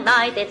 noon and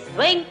night, it's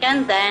drink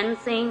and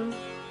dancing,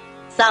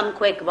 some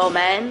quick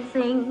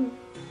romancing,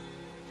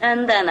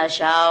 and then a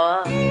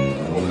shower.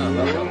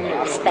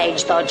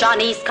 Stage door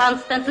Johnnies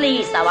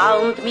constantly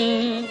surround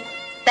me.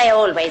 They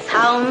always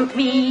hound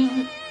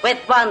me with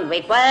one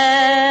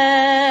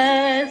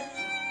request.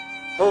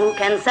 Who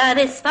can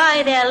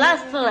satisfy their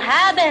lustful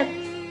habits?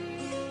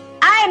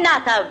 I'm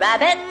not a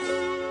rabbit.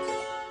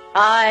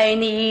 I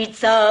need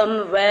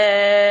some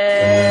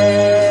rest.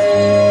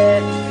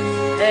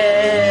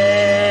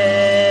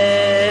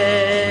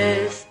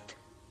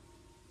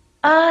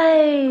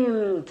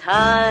 I'm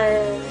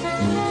tired,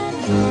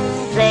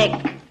 sick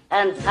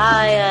and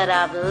tired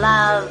of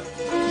love.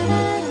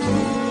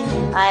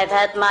 I've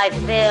had my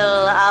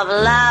fill of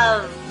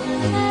love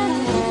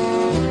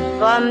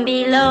from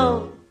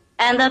below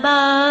and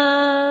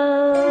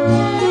above.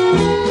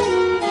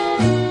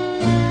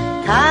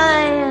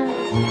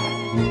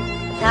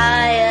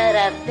 Tired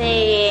of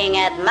being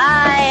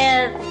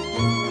admired,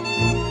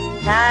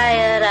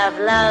 tired of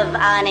love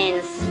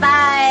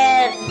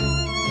uninspired.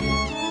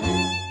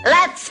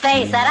 Let's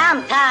face it,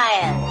 I'm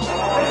tired.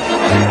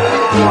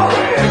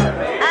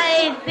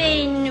 I've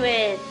been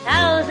with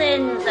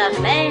thousands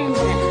of men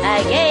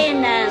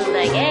again and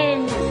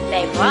again.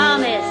 They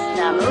promised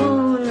the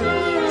moon.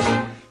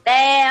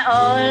 They're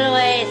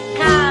always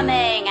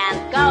coming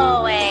and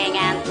going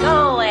and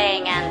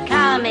going and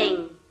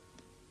coming,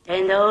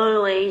 and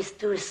always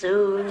too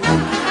soon.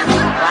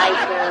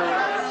 White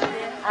girls,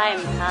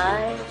 I'm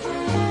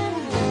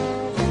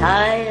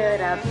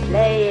tired of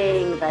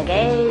playing the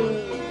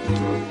game.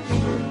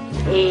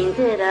 Ain't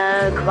it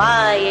a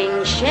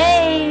crying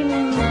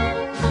shame?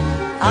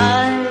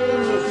 I'm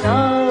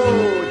so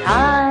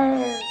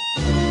tired.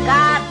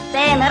 God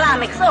damn it,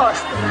 I'm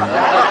exhausted.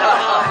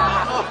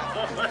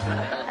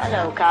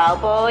 Hello,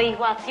 cowboy.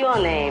 What's your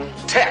name?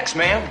 Tex,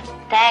 ma'am.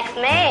 Tex,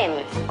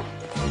 ma'am.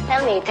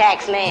 Tell me,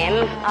 Tex,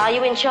 ma'am, are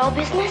you in show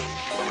business?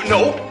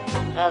 Nope.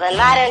 Well, then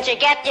why don't you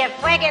get your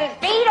friggin'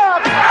 feet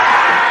up?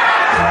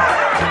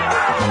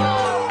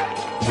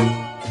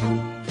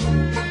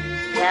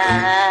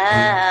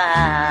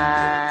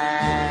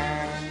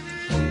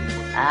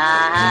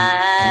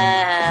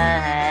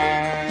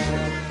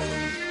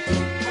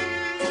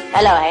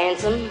 Hello,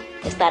 handsome.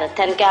 Is that a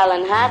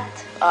 10-gallon hat?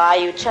 Or are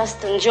you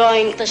just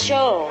enjoying the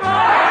show? Oh,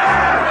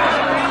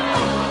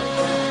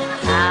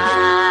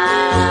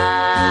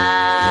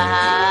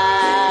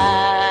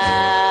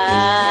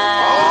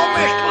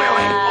 Miss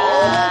Lily.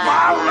 Oh,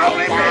 my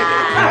lovely baby.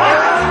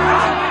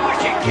 What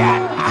you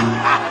got?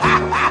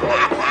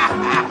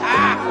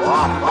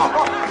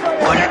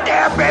 Put it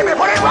there, baby.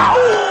 Put it right.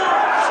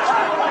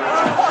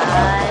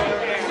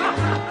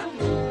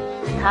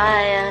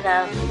 Tired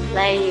of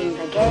playing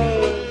the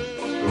game.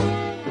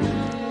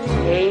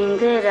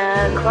 Ain't it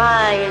a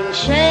crying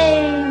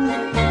shame?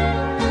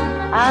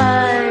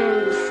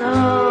 I'm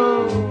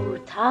so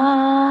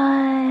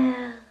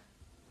tired.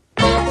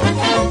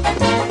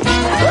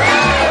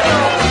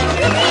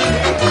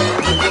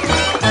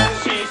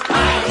 She's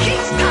tired.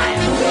 She's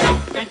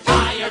tired.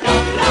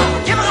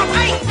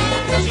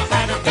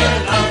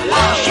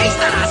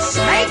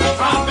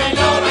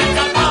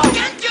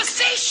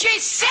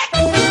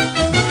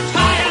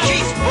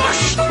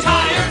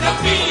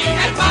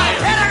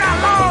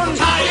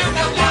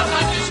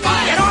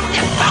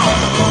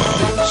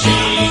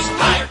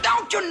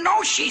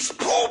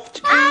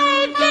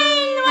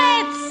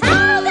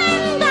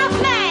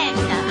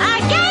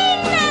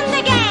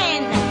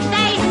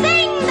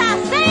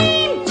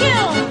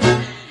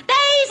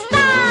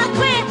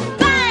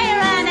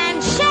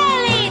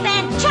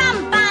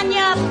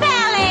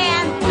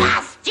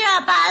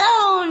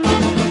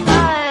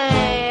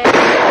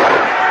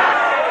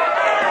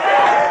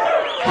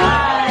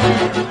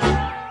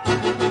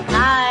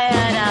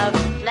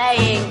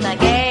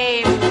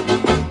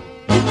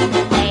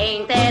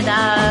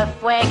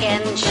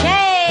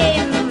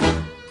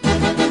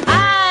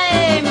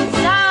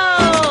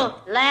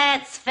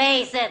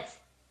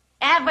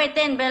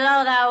 everything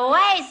below the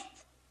waist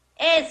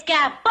is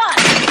kaput.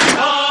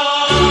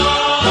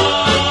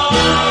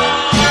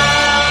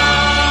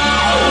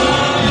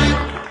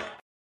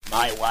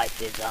 My wife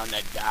is on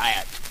a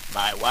diet.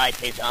 My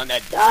wife is on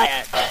a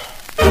diet.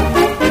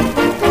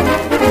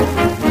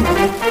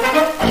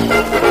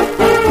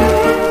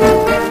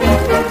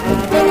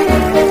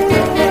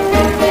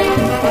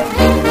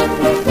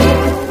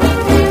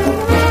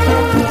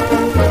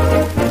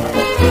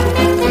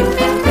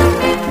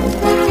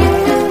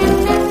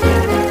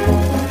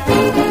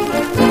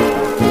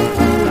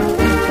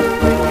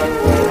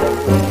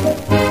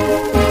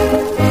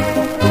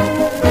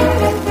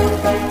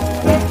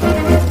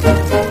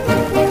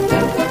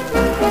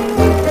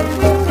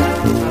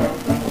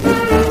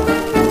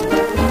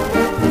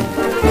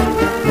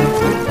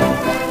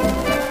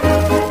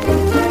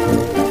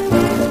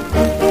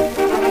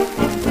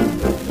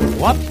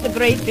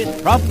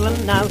 Greatest problem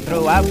now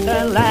throughout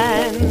the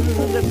land?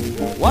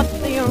 What's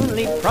the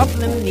only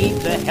problem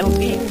needs a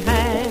helping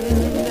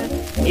hand?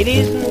 It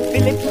isn't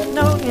Philip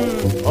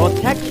Snowden or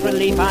tax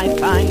relief I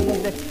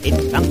find.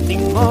 It's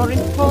something more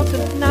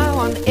important now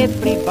on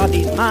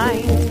everybody's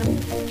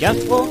mind.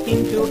 Just walk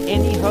into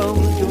any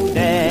home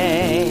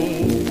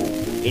today.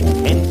 It's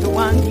 10 to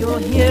 1 you'll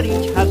hear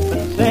each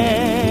husband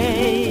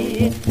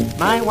say,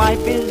 my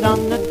wife is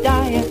on the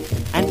diet,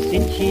 and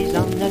since she's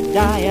on the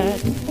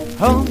diet,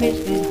 home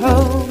isn't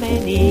home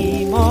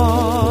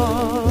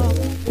anymore.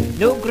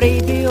 No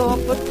gravy or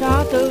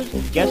potatoes,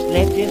 just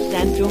lettuce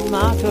and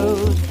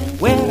tomatoes.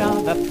 Where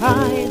are the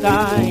pies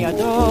I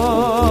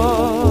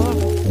adore?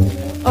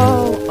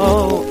 Oh,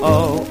 oh,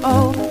 oh,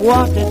 oh,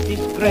 what a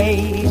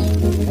disgrace.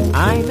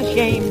 I'm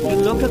ashamed to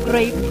look a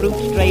grapefruit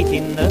straight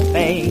in the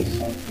face.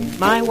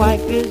 My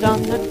wife is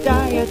on the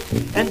diet,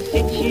 and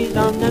since she's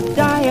on the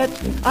diet,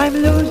 I'm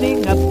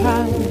losing a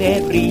pound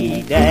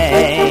every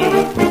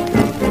day.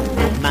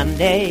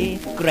 Monday,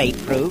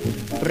 grapefruit,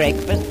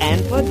 breakfast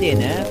and for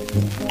dinner,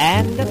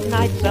 and at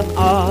night some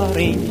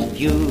orange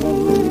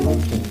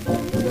juice.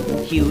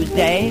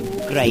 Tuesday,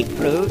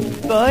 grapefruit,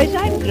 boys,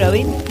 I'm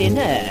growing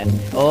thinner,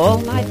 all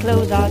my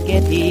clothes are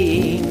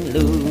getting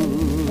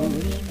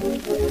loose.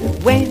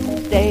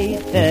 Wednesday,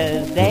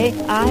 Thursday,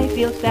 I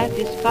feel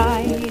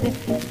satisfied,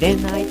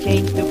 then I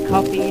change to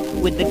coffee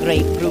with the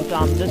grapefruit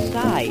on the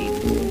side.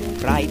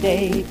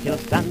 Friday till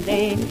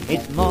Sunday,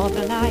 it's more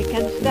than I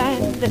can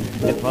stand.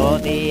 Before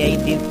the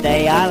 18th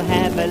day, I'll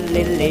have a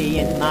lily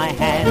in my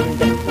hand.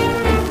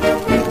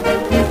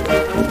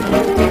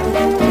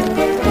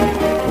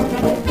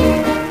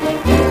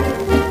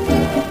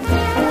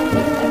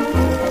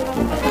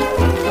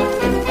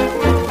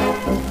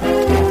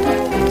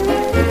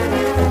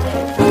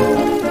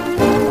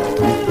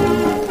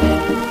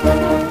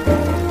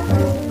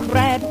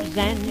 Crabs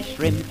and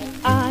shrimp,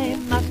 I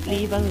must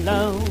leave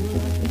alone.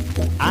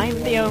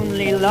 I'm the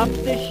only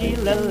lobster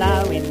she'll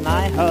allow in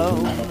my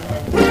home.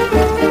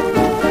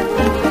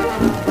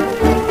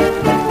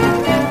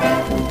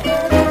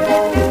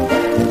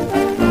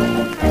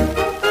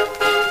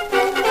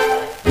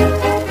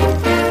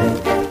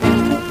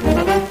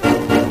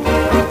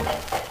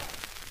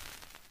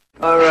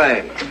 All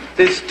right,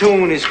 this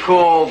tune is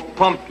called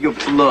Pump Your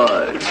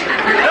Blood.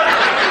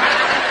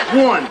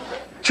 1,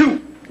 2,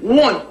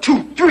 1,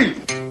 2, 3.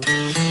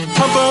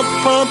 Pump up,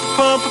 pump,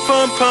 pump,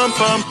 pump, pump,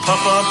 pump,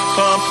 pump up,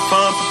 pump,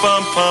 pump,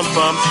 pump, pump,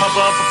 pump, pump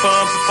up,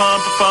 pump,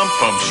 pump, pump,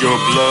 pumps your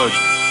blood.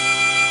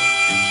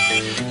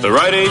 The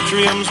right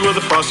atrium's where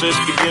the process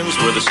begins,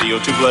 where the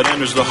CO2 blood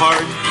enters the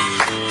heart.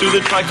 Through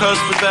the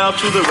tricuspid valve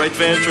to the right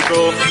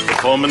ventricle, the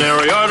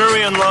pulmonary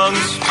artery and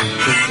lungs.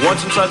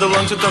 Once inside the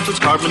lungs, it dumps its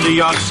carbon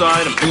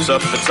dioxide and picks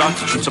up its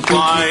oxygen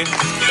supply.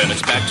 Then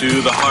it's back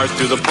to the heart,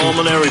 through the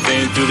pulmonary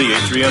vein, through the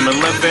atrium and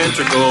left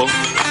ventricle.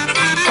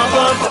 Pump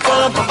up,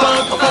 pump,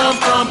 pump, pump,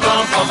 pump, pump,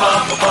 pump,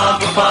 pump,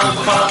 pump, pump,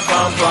 pump,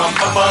 pump,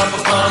 pump,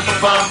 pump, pump, pump,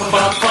 pump,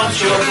 pump,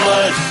 pumps your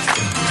blood.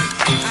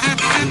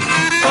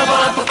 Pump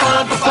up,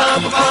 pump,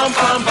 pump, pump,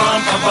 pump,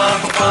 pump,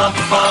 pump,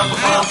 pump, pump,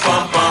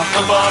 pump,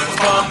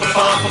 pump,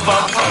 pump,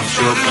 pump, pumps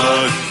your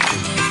blood.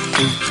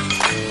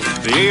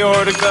 The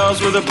aortic valves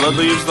where the blood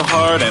leaves the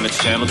heart and it's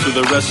channeled to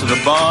the rest of the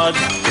body.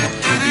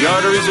 The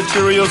arteries,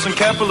 arterioles, and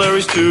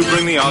capillaries too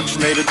bring the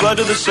oxygenated blood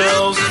to the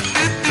cells.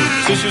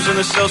 Tissues in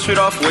the cells feed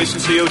off waste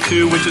and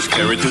CO2, which is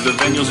carried through the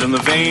venules and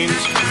the veins,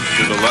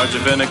 to the larger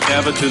vena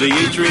cava, to the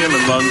atrium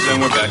and lungs, and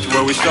we're back to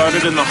where we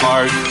started in the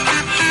heart.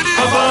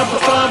 Pump up,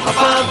 pump,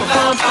 pump,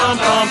 pump, pump,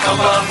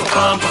 pump, pump,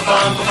 pump,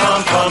 pump,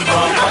 pump, pump,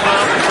 pump,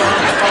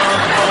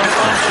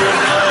 pumps your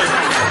blood.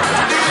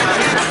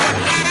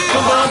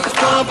 Pump up,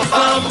 pump,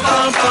 pump,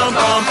 pump, pump,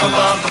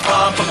 pump,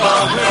 pump,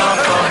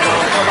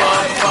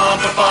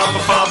 pump,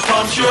 pump,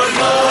 pumps your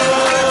blood.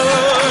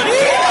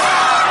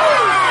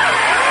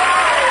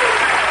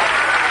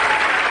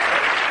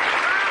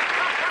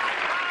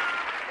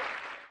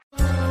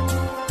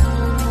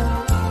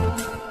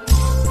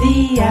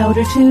 The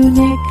outer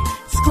tunic,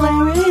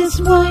 sclera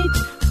is white,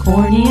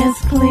 cornea's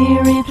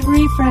clear, it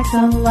refracts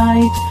the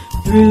light.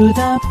 Through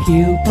the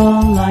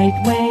pupil light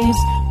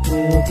waves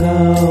will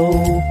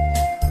go.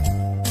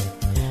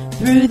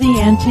 through the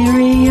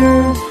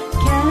anterior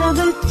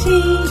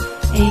cavity.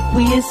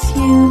 Aqueous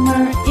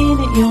humor, in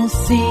it you'll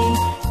see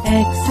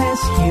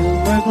excess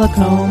humor,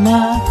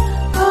 glaucoma.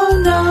 Oh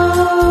no!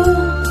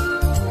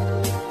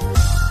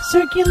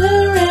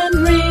 Circular and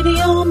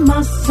radial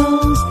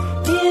muscles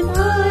in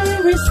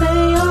iris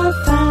they are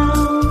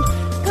found.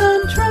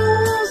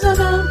 Controls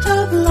amount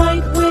of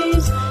light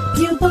waves,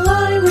 pupil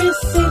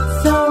iris it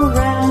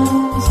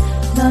surrounds.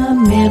 The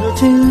middle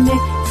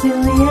tunic,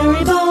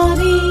 ciliary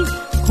body,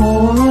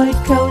 choroid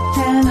coat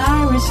and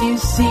iris you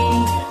see.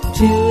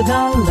 To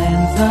the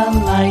lens the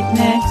light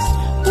next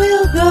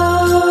will go.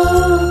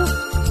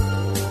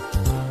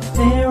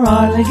 There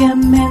are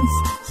ligaments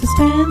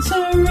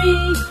suspensory,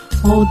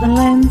 hold the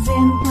lens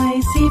in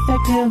place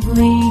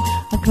effectively.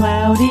 A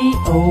cloudy,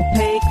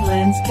 opaque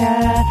lens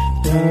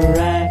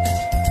cataract.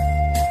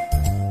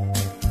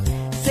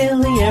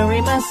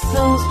 Ciliary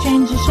muscles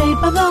change the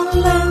shape of the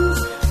lens,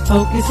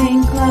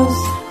 focusing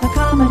close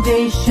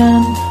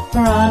accommodation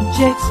for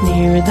objects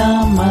near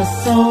the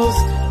muscles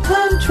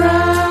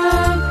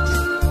contract.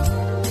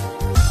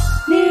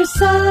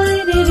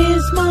 Nearsighted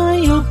is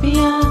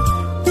myopia,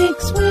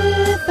 fixed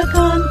with a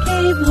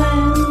concave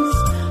lens.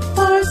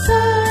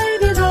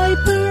 Farsighted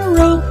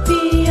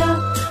hyperopia,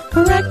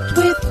 correct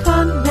with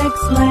convex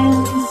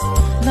lens.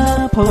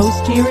 The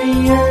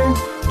posterior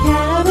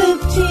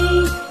cavity,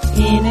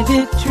 in a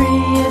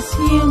vitreous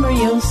humor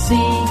you'll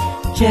see.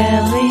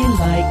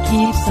 Jelly-like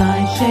keeps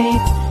eye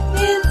shape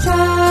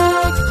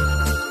intact.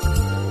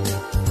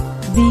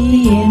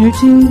 The inner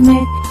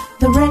tunic,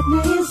 the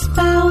retina is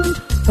found.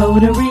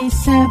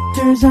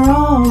 Photoreceptors are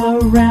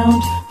all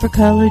around for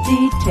color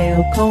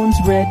detail, cones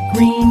red,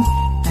 green,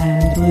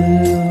 and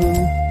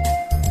blue.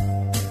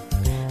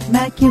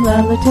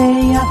 Macula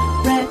lutea,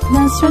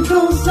 retina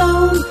central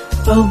zone,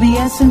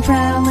 fovea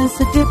centralis,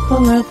 a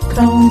dipple of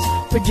cones,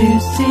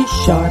 produces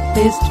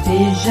sharpest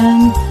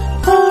vision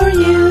for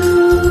you.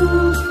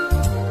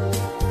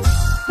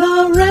 The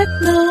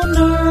retinal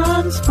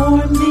neurons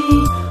form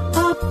the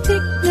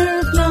optic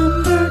nerve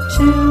number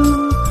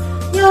 2.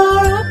 Your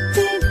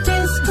optic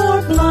disc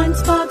or blind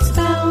spots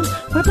found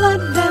where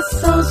blood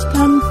vessels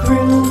come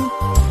through.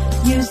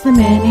 Use the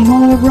many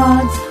more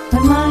rods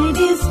when light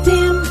is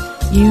dim.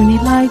 You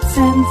need light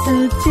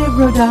sensitive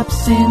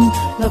rhodopsin,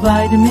 the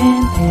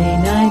vitamin A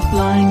night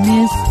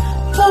blindness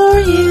for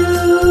you.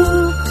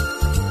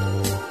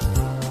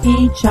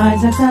 Each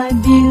eye's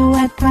outside view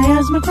at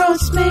chiasma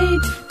cross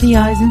made. The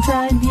eyes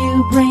inside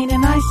view, brain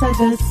and eyesight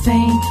the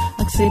same.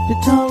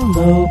 Occipital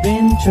lobe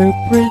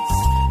interprets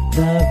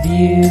the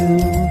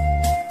view.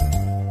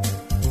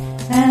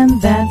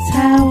 And that's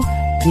how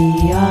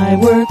the eye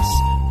works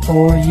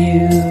for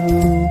you.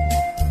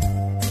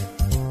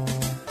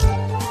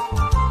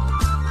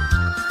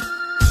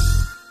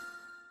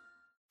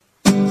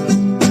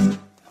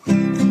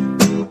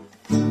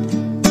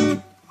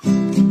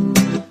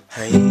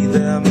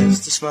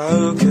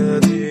 Smoker,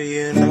 do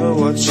you know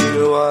what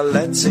you are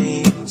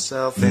letting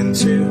yourself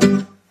into?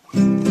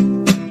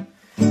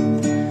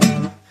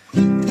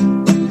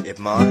 It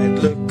might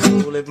look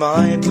cool, it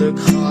might look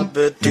hard,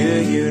 but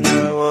do you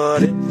know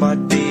what it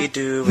might be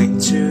doing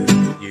to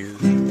you?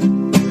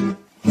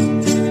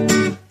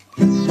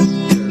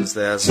 'Cause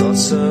there's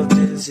lots of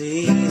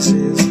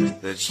diseases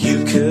that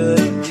you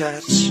could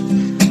catch,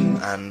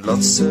 and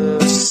lots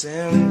of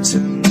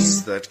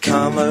symptoms that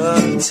come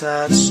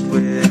attached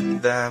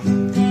with them.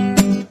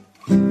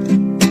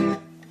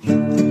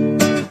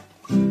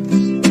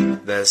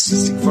 There's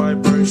cystic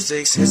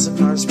fibrosis,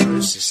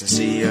 histoplasmosis, and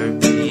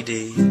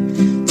COPD,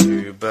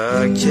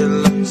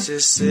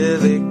 tuberculosis,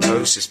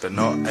 silicosis, but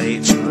not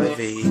HIV.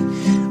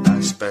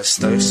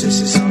 Asbestosis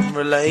is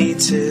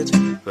unrelated,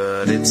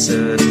 but it's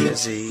a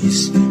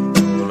disease.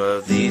 All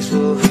of these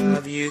will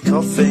have you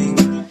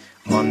coughing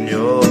on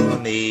your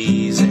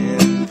knees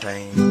in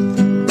pain.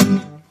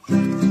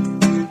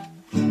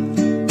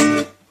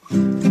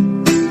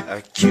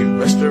 Acute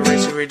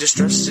respiratory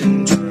distress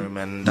syndrome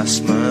and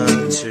asthma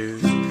too.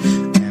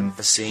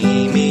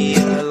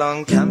 Emphysema,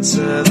 lung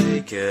cancer,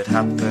 they could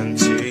happen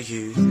to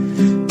you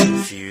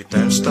if you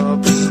don't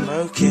stop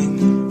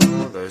smoking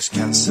all those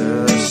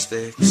cancer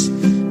sticks.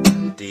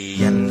 At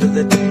the end of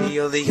the day,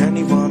 you're the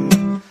only one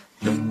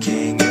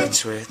looking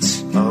at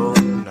it. Oh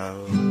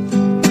no.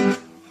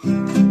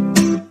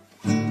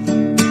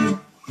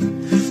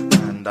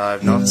 And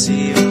I've not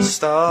even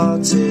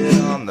started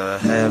on the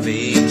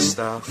heavy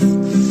stuff,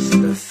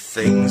 the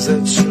things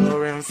that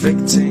you're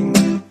inflicting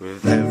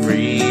with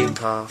every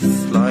puff,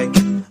 like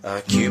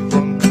acute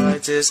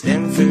bronchitis,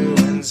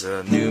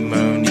 influenza,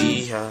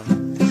 pneumonia,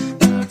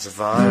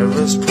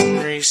 antivirus,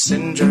 pulmonary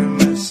syndrome,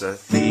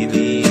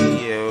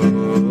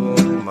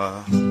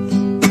 mesothelioma.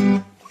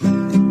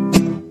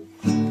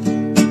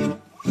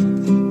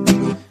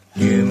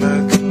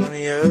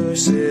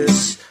 Pneumoconiosis,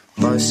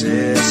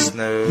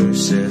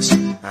 bicystinosis,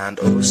 and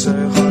also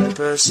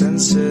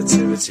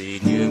hypersensitivity,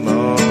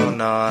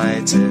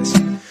 pneumonitis,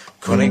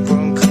 chronic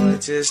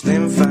bronchitis,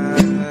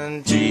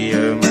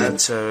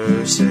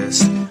 lymphangiomatosis,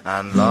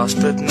 and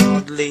last but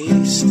not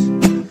least,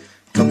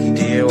 cocky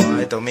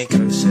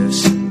cocky-DOI-domicosis.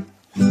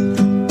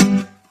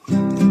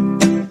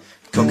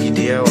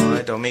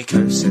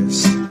 Cocky-DOI-domicosis.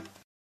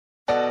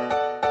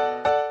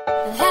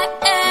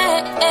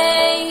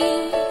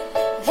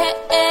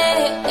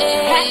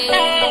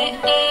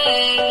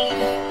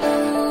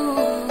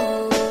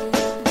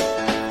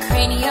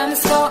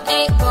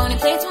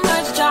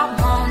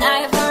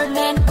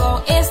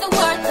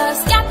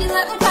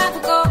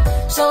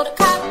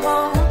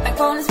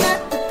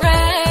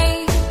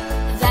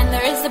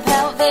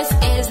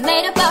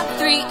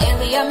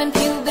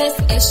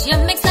 You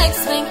make legs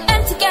swing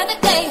and together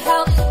they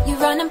help you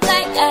run and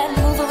play and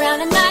move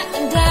around at night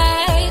and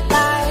day.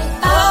 Like,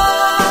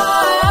 oh,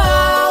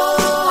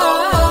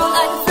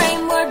 like a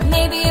framework,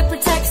 maybe it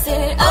protects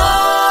it. Oh,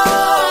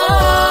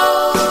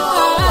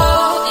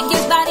 and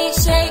gives body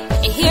shape.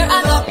 Here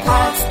are the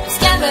parts,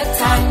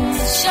 skeletons,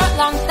 short,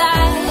 long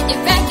thigh,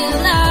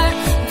 irregular.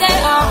 They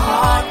are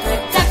hard,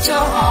 protect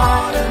your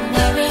heart, and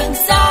they're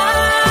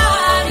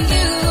inside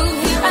you.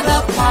 Here are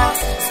the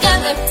parts,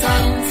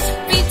 skeletons.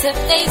 To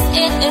face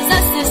it is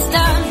a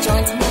system,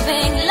 joints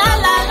moving, la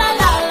la la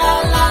la la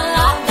la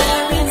la.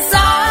 They're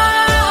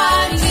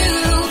inside you.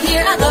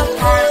 Here are the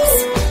parts.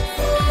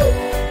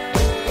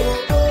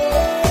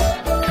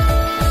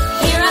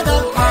 Here are the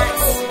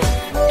parts.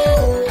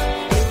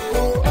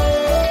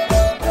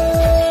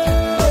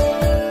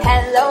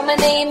 Hello, my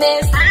name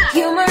is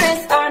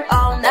humorous, arm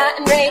all knot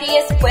and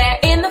radius. Where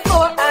in the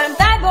forearm,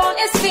 thigh bone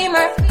is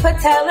femur,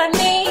 patella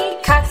knee,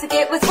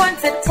 coccygeate with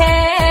once a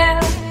tail.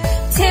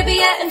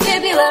 Tibia and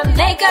fibula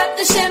make up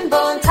the shin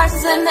bone.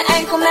 Tarsus and the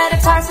ankle,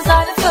 metatarsals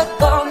are the foot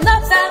bone. The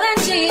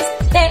phalanges,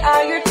 they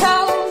are your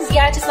toes.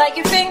 Yeah, just like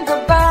your finger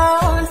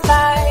bones.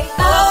 Like,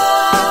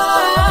 oh,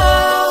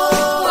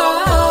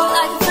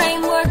 like a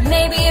framework,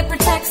 maybe it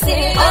protects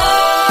it. Oh,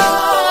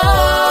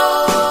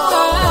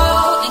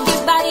 and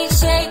gives body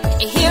shape.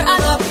 Here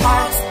are the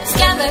parts,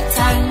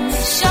 skeletons,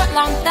 short,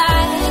 long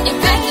thigh,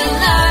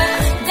 irregular.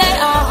 They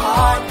are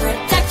hard,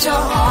 protect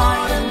your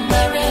heart, and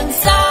they're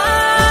inside.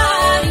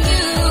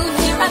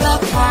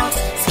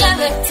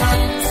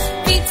 Skeletons,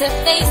 feet to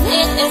face,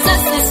 it is a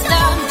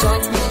system.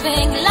 Joints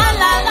moving, la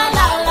la la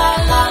la la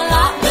la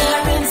la.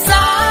 They're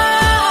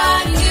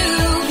inside you.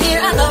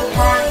 Here are the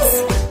parts.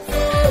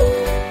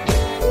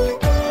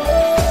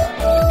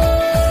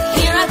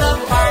 Here are the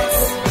parts.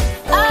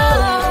 Oh,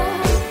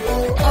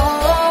 oh,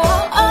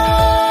 oh,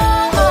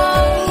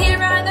 oh.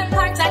 Here are the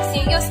parts. I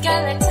see your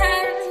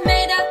skeleton,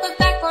 made up of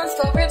backbones,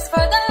 for ribs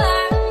for the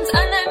lungs.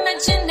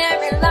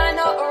 Unimaginary line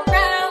all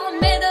around.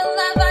 Middle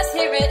of us,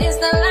 here it is,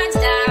 the lines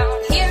down.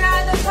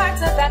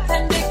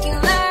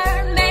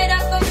 Perpendicular, made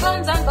up of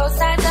bones on both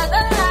sides of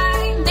the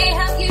line. They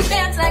help you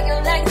dance like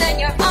your legs and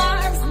your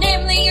arms,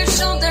 namely your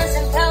shoulders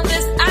and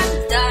pelvis. I'm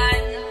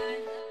done.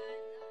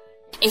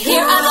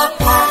 Here are the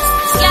parts,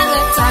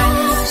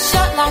 skeletons,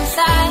 short, long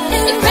sides,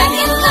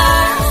 irregular.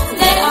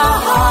 They are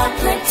hard,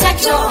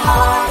 protect your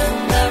heart, and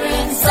they're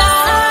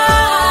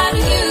inside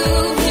you.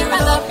 Here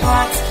are the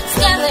parts,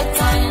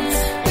 skeletons,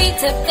 feet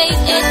to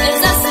face, it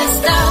is a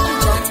system.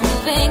 Joints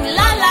moving,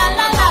 la la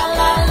la la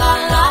la la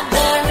la.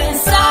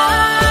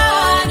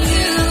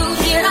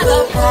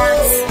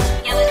 Parts.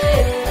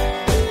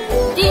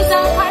 These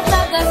are parts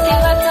of the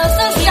skeleton,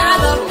 so here are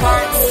the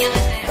parts.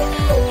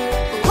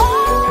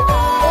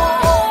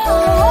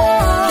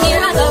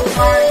 Here are the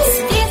parts.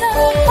 These are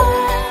the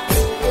parts.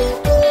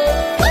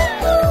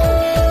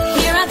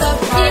 Here are the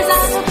parts.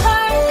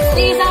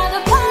 These are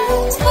the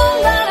parts. Boom,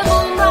 bada,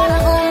 boom, bada,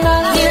 boom,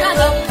 bada. Here are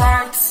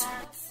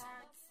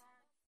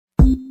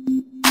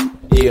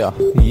Yeah,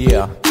 the parts.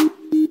 yeah.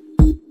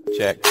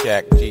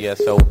 Check,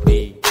 GSOP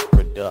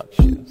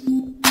Productions.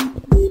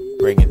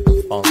 Bringing the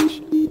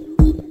function.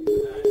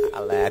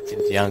 I'll at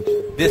your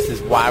junction. This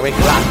is why we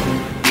clock.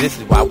 This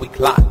is why we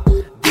clock.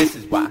 This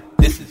is why.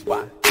 This is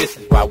why. This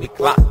is why we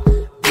clock.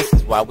 This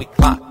is why we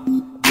clock.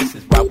 This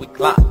is why we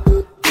clock.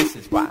 This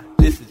is why.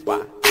 This is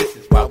why. This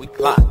is why we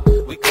clock.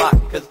 We clock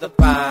because the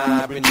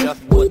vibration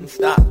just wouldn't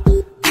stop.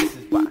 This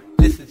is why.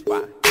 This is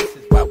why. This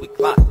is why we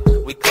clock.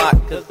 We clock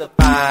because the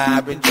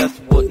vibration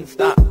just wouldn't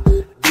stop.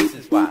 This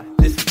is why.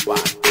 This is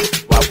why. This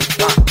is why we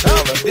clock.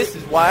 This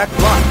is why I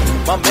clock.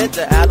 My meds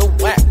are out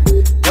of whack.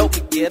 Help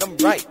me get them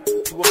right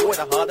to avoid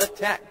a heart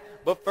attack.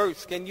 But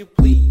first, can you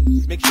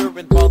please make sure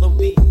and follow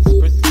these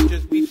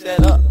procedures we've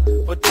set up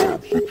for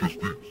times such as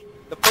these?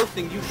 The first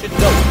thing you should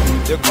know,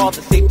 they're called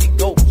the safety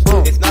goals.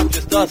 It's not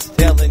just us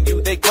telling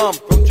you, they come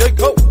from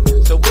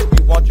J-Code. So if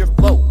you want your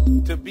flow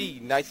to be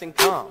nice and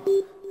calm,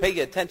 pay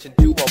attention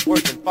to our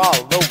words and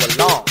follow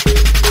along.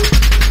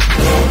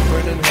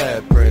 Warfarin and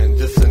heparin,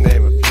 just to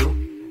name a few.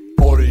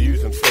 Or to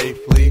use them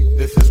safely,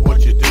 this is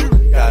what you do.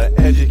 Gotta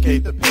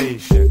educate the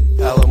patient,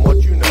 tell them what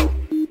you know.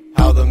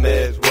 How the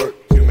meds work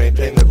to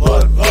maintain the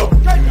blood flow.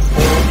 Use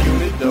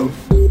 4-unit dose,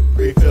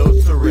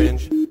 pre-filled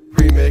syringe,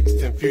 pre-mixed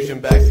infusion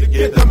bags to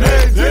get the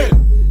meds in.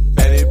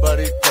 If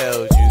anybody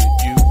tells you that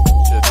you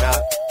should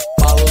not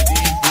follow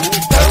these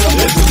rules, tell them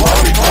this is why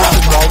we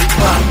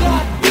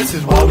clock. This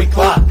is why we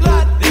clock.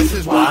 This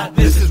is why.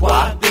 This is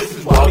why. This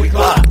is why we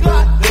clock.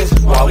 This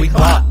is why we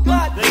clock.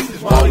 This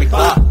is why we clock.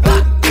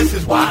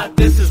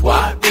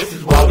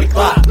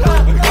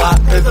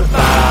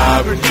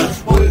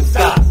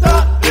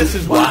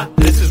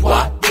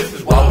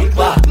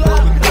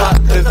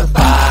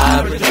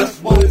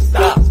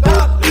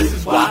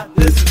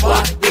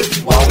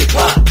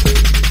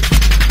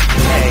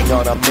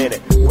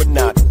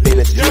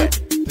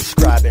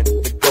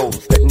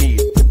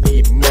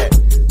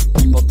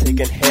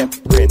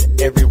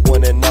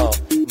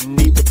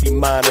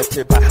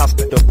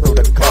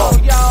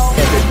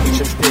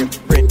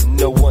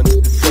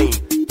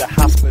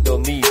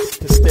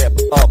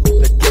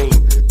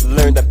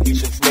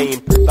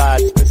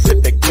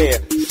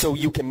 so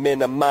you can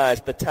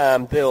minimize the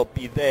time they'll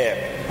be there.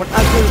 When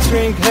I can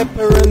drink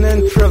heparin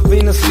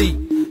intravenously,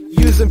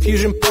 use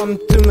infusion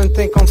pump to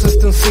maintain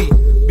consistency.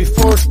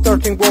 Before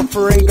starting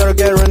warfarin, gotta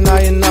get an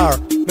INR.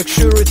 Make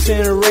sure it's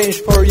in a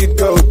range before you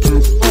go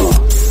too far.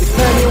 If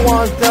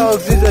anyone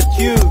tells you that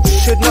you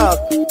should not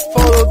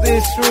follow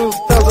these rules,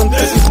 tell them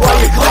this is why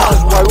we clock.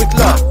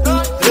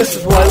 This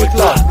is why we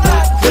clock.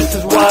 This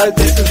is why we clock.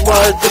 This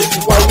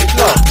is why we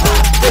clock.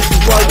 This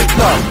is why we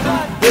clock.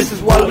 This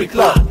is why we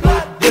clock.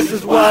 This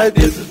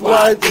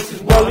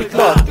is why we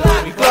clock.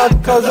 We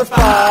clock cause the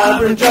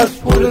fiber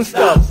just wouldn't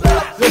stop.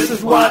 This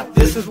is why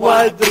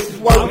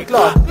we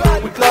clock.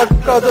 We clock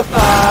cause the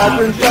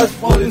fiber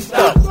just wouldn't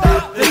stop.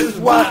 This is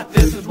why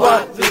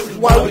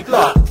we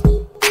clock.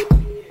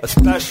 A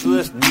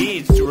specialist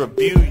needs to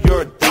review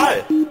your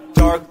diet.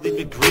 Dark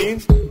leafy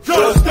greens,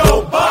 just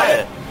don't buy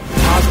it.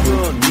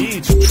 Hospital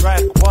needs to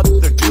track what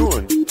they're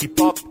doing.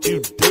 Keep up to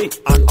date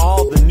on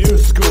all the new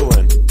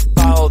schooling.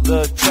 Follow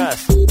the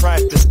test,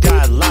 practice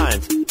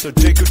guidelines, so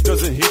Jacob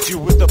doesn't hit you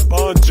with a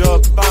bunch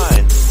of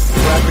fines.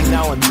 Every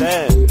now and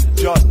then,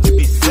 just to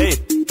be safe,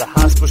 the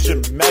hospital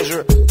should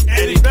measure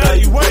and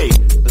evaluate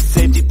the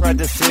safety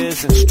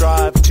practices and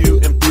strive to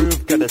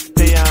improve. Gotta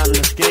stay on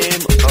this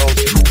game.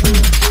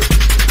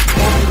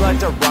 Don't you like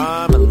to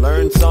rhyme and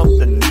learn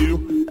something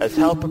new? As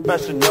health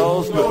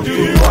professionals, we'll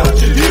do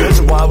what you do. This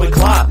is why we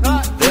clock.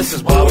 This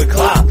is why we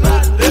clock.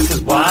 This is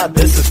why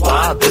we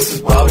clock. This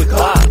is why we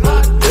clock.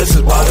 This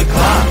is why we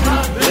clock.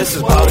 This is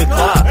why we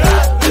clock.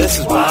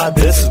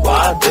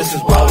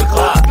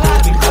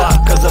 We clock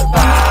cause the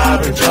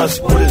fire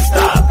just wouldn't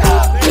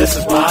stop. This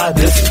is why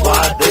we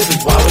clock. We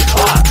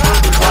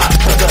clock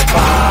cause the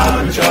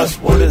fire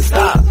just wouldn't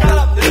stop.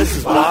 This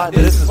is why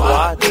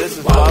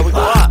we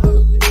clock.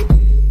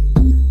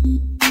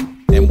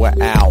 And we're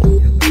out.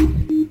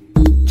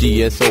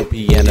 GSOP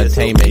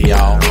Entertainment,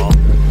 y'all.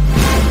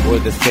 We're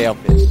the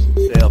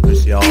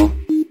selfish, y'all.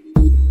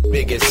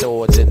 Biggest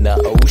swords in the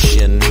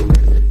ocean.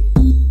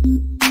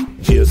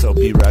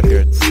 GSOP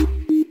Records.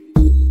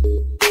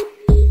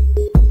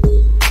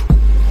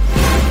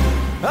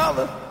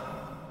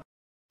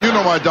 You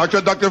know my doctor,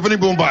 Dr. Vinny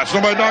Boombox.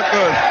 Know my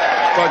doctor?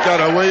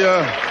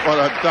 What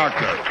a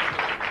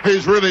doctor.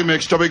 He's really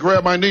mixed up. He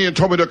grabbed my knee and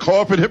told me to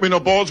cough and hit me in the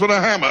balls with a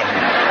hammer.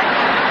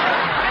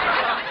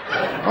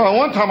 Oh,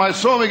 one time I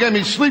saw him, he gave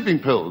me sleeping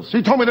pills.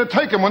 He told me to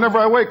take them whenever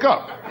I wake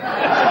up.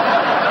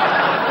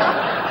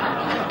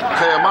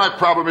 Hey, my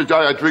problem is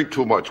I drink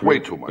too much, way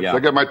too much. Yeah. I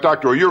gave my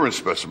doctor a urine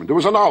specimen. There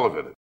was an olive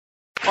in it.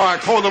 Oh, I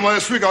called him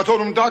last week. I told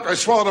him, Doc, I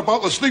swallowed a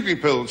bottle of sleeping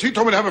pills. He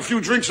told me to have a few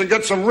drinks and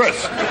get some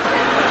rest.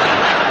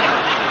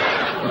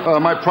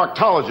 My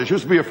proctologist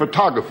used to be a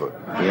photographer.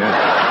 Yeah.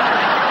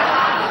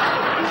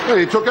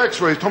 Hey, he took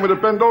x-rays, told me to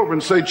bend over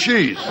and say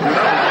cheese.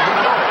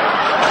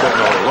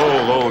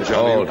 Old,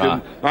 Johnny. Old, huh?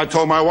 I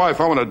told my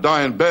wife I want to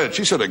die in bed.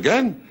 She said,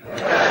 again?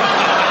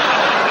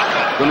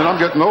 Then I'm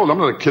getting old. I'm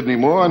not a kid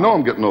anymore. I know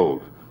I'm getting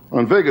old.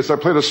 In Vegas, I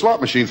played a slot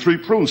machine. 3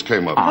 prunes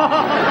came up. I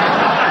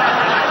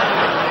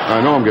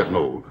know I'm getting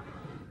old.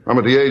 I'm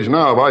at the age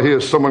now, if I hear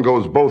someone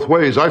goes both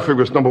ways, I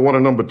figure it's number 1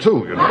 and number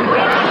 2, you know.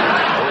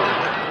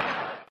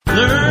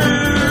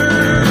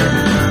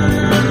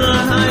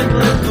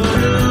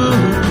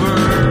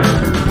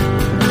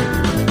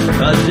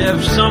 Cause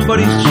if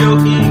somebody's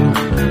choking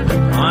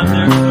on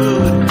their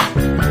food,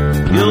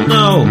 you'll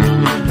know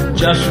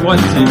just what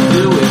to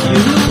do if you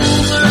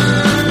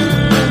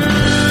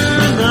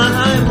learn the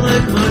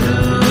Heimlich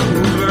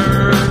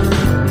maneuver.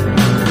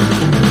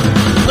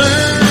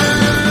 Learn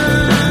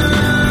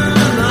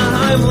the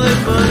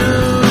Heimlich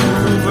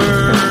maneuver.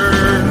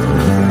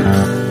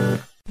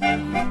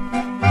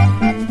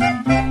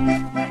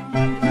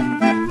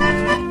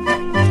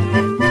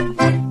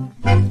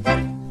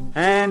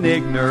 An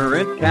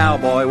ignorant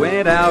cowboy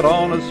went out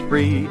on a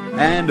spree,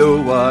 and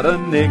oh, what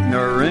an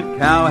ignorant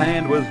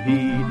cowhand was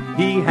he.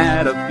 He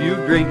had a few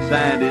drinks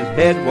and his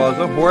head was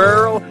a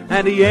whirl,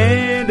 and he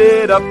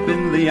ended up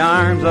in the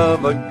arms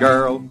of a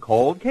girl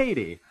called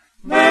Katie.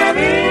 That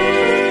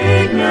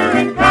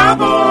ignorant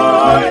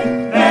cowboy,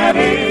 that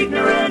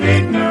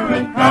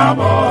ignorant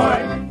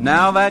cowboy.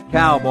 Now that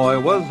cowboy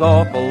was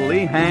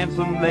awfully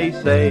handsome, they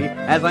say,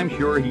 as I'm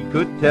sure he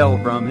could tell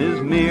from his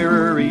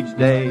mirror each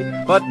day.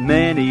 But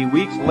many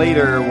weeks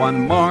later,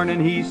 one morning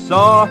he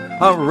saw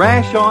a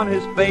rash on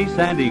his face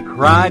and he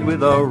cried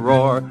with a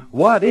roar,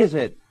 "What is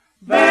it?"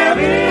 That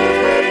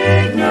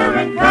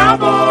ignorant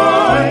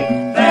cowboy,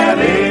 that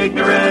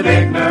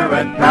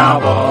ignorant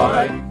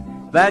cowboy.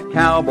 That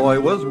cowboy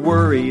was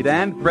worried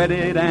and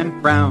fretted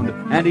and frowned,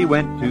 and he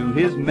went to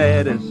his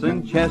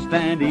medicine chest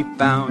and he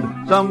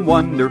found some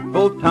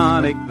wonderful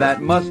tonic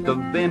that must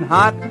have been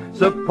hot,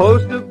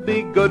 supposed to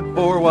be good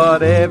for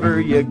whatever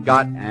you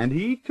got, and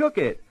he took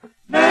it.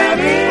 That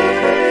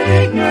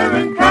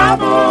ignorant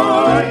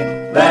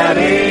cowboy, that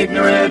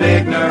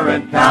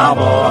ignorant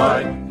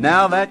cowboy.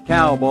 Now that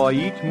cowboy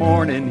each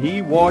morning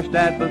he washed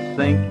at the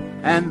sink,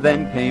 And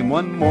then came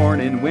one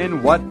morning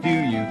when, what do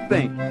you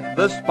think?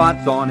 The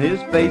spots on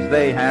his face,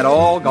 they had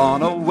all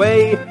gone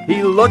away.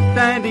 He looked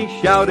and he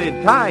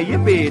shouted,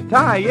 "Tie-yippee,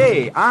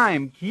 tie-yay,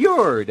 I'm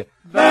cured."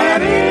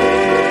 That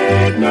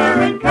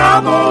ignorant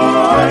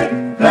cowboy,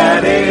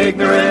 that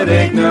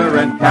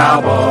ignorant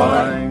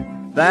cowboy.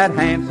 That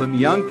handsome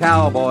young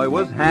cowboy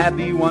was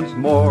happy once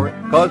more,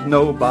 'cause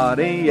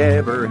nobody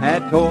ever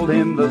had told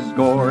him the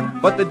score.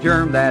 But the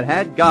germ that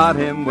had got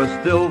him was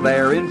still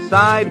there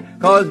inside,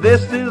 'cause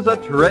this is a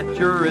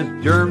treacherous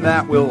germ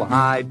that will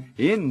hide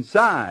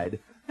inside.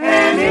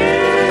 An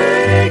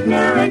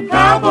ignorant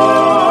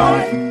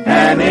cowboy,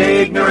 an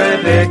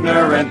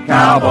ignorant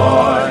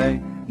cowboy.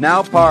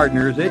 Now,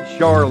 partners, it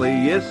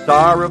surely is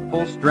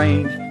sorrowful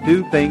strange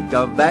to think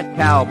of that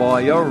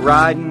cowboy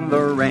a-riding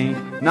the range,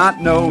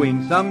 not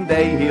knowing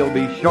someday he'll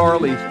be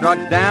surely struck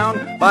down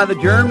by the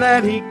germ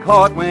that he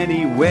caught when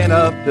he went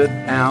up to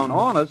town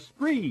on a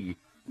spree.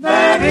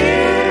 That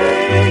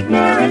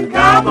ignorant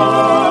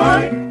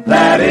cowboy,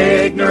 that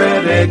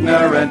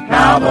ignorant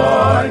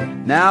cowboy.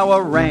 Now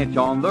a ranch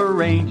on the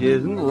range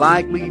isn't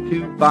likely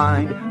to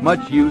find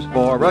much use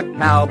for a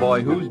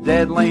cowboy who's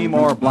dead, lame,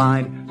 or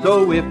blind.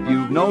 So if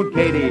you've known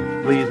Katie,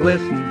 please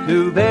listen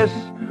to this.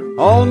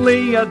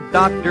 Only a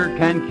doctor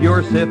can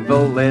cure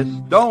syphilis.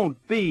 Don't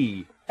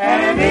be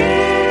an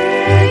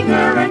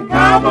ignorant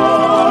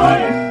cowboy,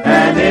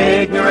 an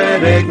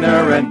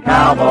ignorant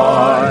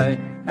cowboy.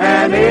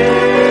 An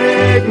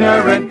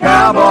ignorant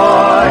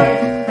cowboy,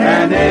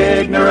 an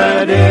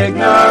ignorant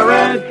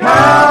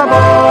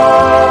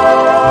cowboy.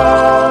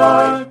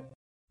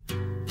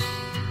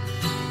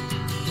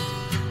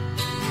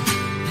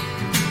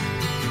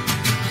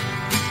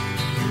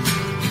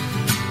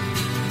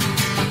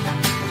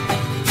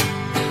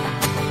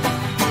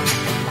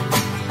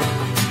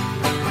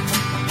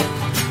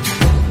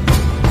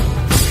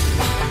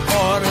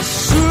 Bought a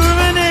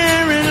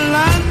souvenir in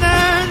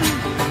London,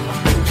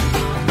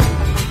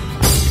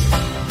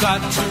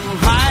 got to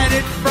hide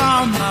it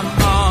from my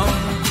mom.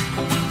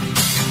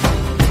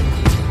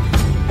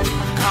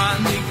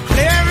 Can't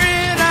declare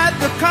it at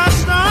the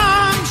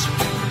customs,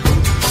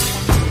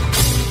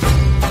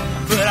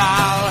 but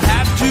I'll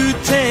have to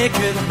take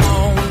it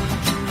home.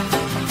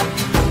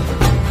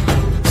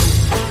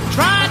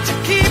 Try to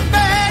keep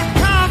it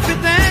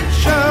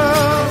confidential,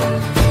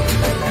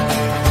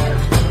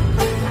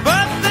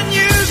 but the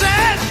news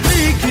is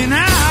leaking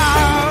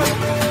out.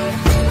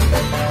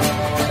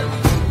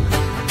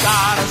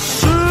 Got a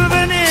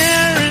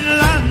souvenir in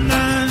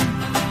London,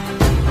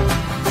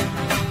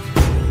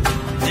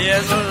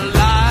 there's a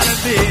lot of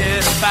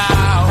it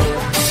about.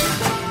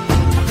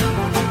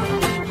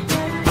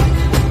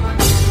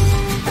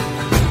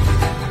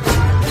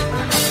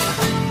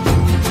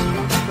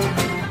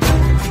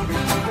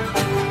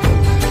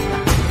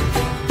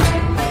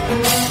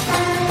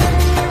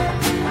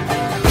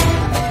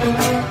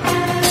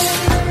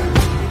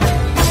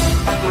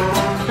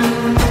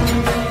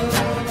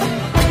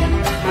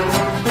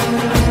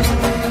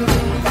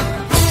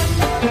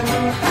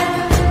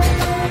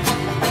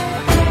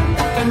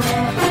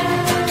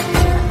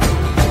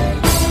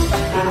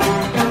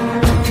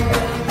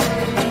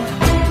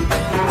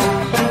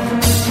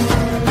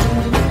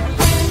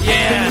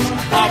 Yes,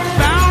 I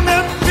found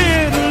a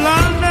bit of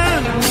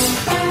London,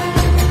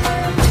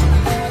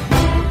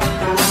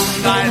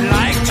 I'd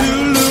like to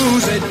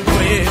lose it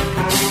quick.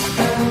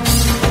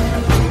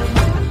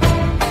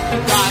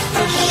 Got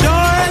to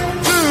show it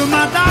to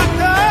my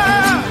doctor,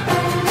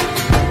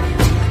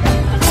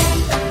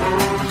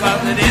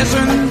 'cause it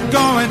isn't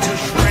going to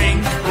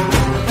shrink.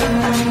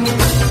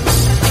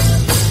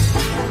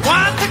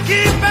 Want to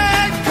keep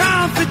it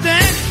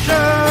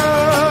confidential,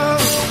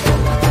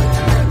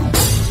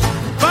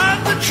 but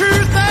the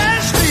truth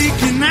is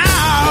leaking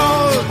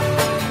out.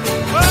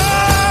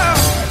 Oh,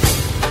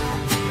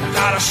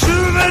 got a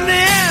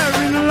souvenir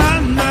in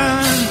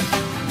London,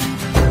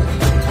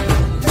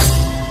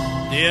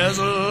 there's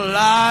a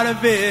lot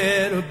of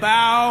it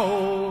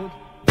about.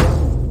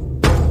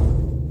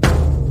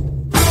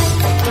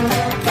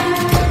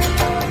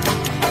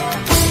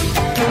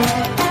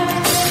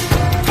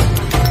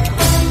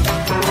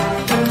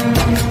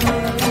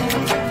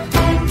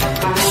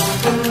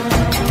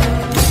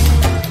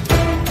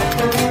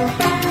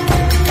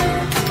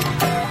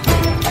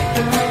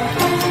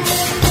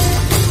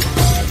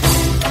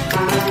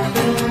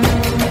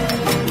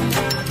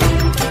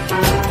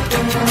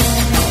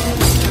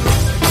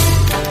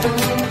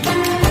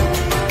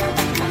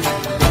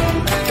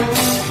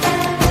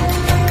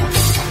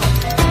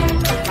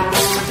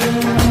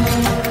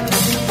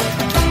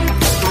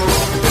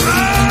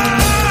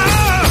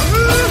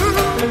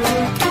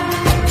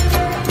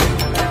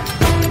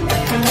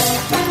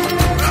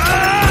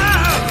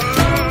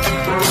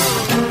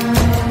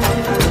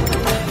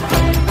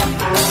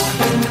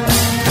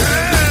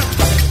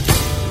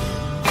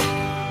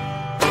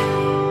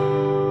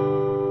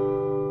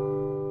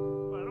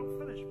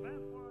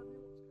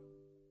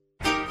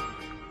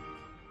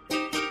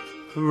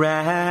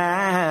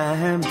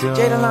 Rhyme dog.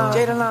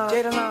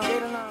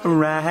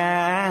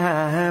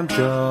 Rhyme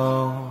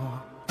dog.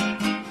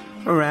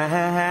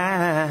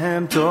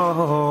 ramped.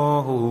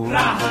 Oh,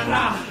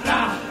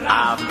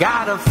 I've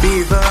got a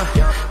fever,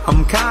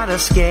 I'm kinda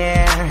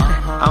scared.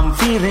 I'm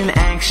feeling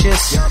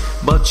anxious,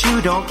 but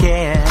you don't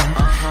care.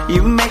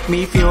 You make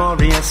me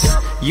furious,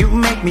 you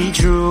make me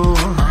drool.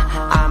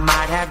 I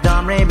might have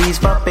dumb rabies,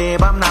 but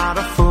babe, I'm not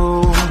a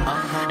fool.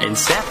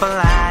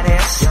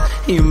 Encephalitis,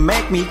 you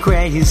make me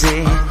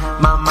crazy.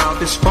 My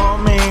mouth is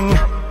foaming,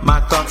 my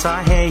thoughts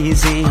are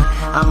hazy.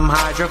 I'm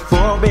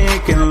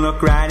hydrophobic and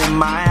look right in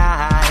my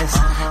eyes.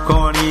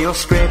 Corneal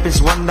scrape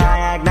is one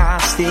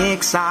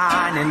diagnostic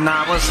sign. And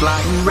I was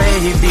like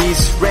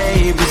rabies,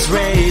 rabies,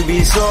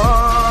 rabies.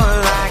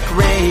 Oh, like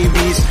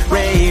rabies,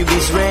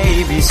 rabies,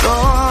 rabies.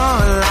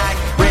 Oh, like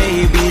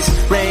rabies,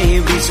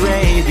 rabies,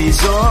 rabies.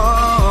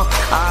 Oh,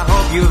 I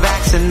hope you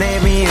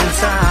vaccinate me in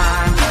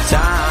time,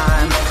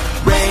 time.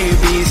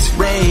 Rabies,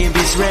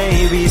 rabies,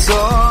 rabies.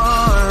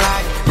 Oh,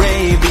 like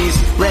rabies,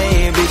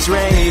 rabies,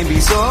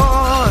 rabies.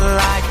 Oh,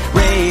 like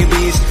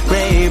rabies,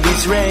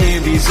 rabies,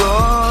 rabies.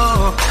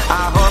 Oh,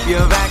 I hope you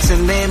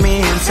vaccinate me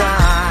in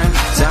time,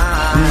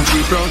 time.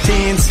 G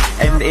proteins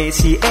and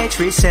ACH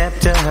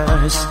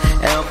receptors,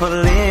 L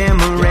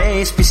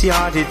polymerase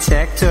PCR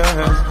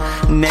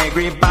detectors,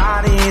 Negri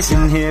bodies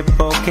in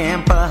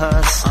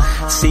hippocampus,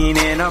 seen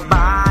in a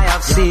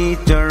biopsy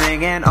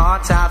during an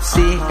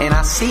autopsy. And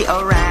I see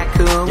a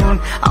raccoon,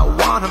 I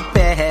wanna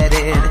pet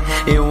it.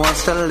 It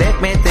wants to lick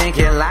me, think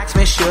it likes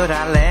me, should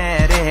I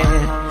let it?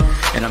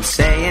 And I'm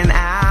saying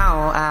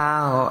ow,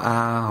 ow,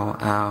 ow,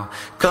 ow,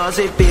 cause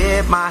it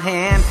bit my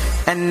hand.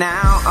 And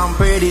now I'm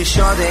pretty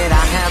sure that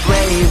I have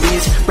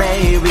rabies,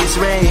 rabies,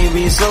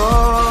 rabies.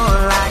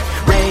 Oh, like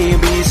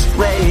rabies,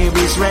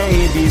 rabies,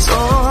 rabies.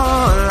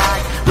 Oh,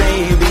 like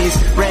rabies,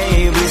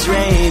 rabies,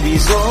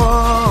 rabies.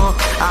 Oh,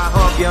 I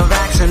hope you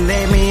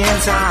vaccinate me in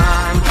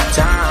time,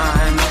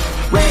 time.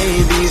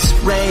 Rabies,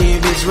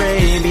 rabies,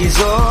 rabies.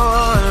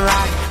 Oh,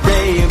 like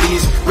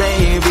rabies,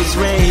 rabies,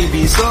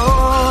 rabies.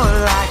 Oh,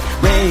 like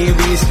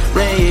rabies,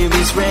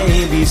 rabies,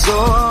 rabies.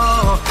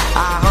 Oh,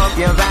 I hope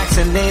you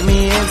vaccinate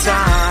me in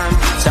time,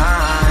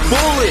 time.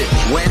 Bullet!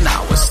 When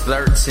I was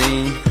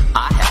 13,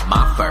 I had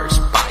my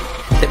first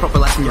bite. They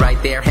prophylaced me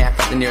right there, half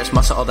at the nearest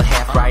muscle, other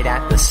half right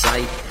at the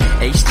site.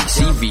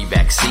 HTCV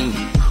vaccine,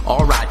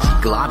 RIG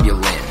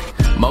globulin,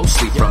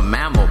 mostly from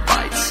mammal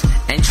bites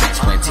and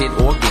transplanted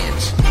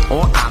organs.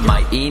 Or I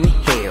might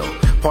inhale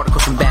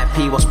particles from bad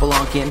pee while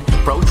spelunking,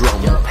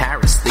 prodromal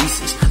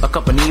paresthesis,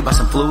 accompanied by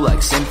some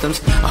flu-like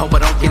symptoms. I hope I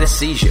don't get a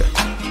seizure,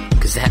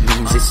 cause that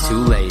means it's too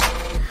late.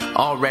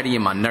 Already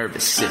in my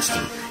nervous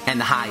system, and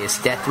the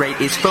highest death rate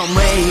is from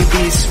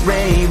rabies,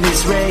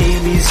 rabies,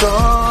 rabies.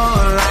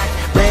 Oh,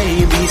 like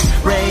rabies,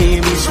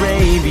 rabies,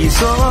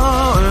 rabies.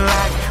 Oh,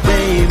 like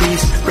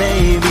rabies,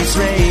 rabies,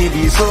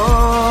 rabies.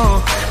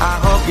 Oh, I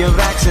hope you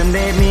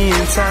vaccinate me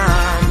in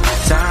time,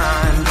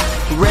 time.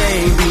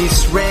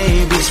 Rabies,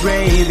 rabies,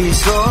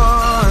 rabies.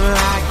 Oh,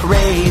 like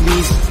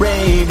rabies,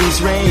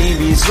 rabies,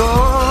 rabies.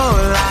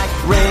 Oh, like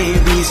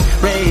rabies,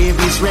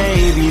 rabies,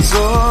 rabies.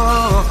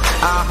 Oh,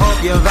 I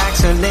hope you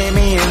vaccinate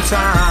me in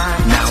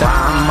time. Now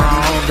I'm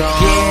all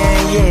gone.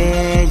 Yeah,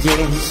 yeah,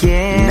 yeah,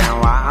 yeah.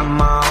 Now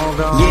I'm all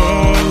gone.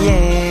 Yeah,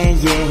 yeah,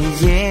 yeah,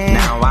 yeah.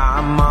 Now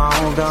I'm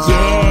all gone.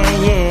 Yeah,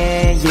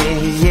 yeah, yeah,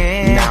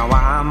 yeah. Now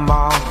I'm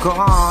all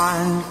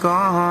gone,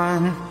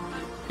 gone.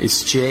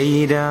 It's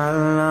Jada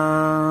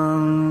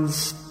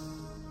Lungs.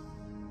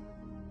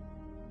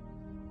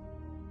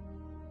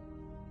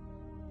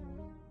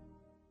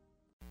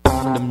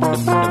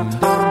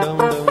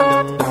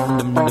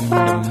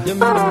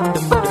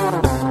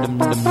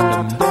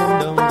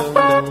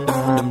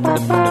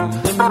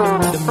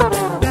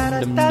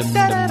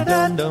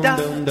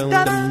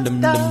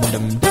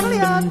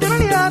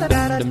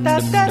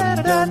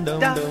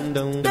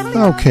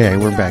 Okay,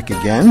 we're back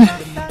again,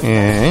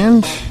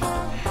 and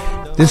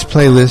this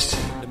playlist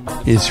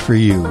is for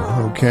you,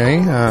 okay?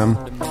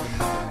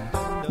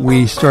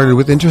 We started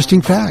with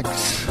Interesting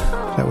Facts.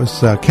 That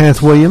was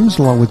Kenneth Williams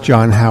along with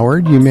John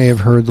Howard. You may have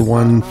heard the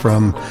one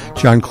from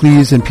John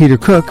Cleese and Peter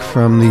Cook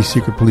from the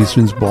Secret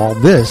Policeman's Ball.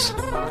 This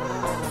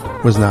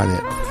was not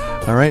it.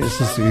 All right, this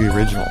is the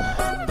original.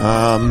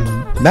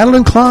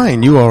 Madeline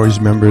Klein, you always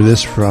remember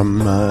this from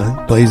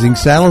Blazing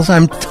Saddles.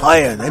 I'm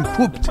tired, I'm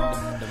pooped.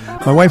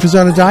 My wife is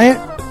on a diet.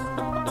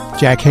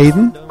 Jack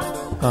Hayden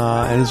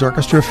and his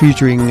orchestra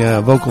featuring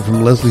vocal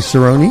from Leslie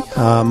Cerrone.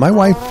 My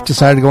wife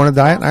decided to go on a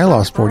diet and I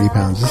lost 40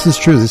 pounds. This is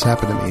true. This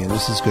happened to me and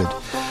this is good.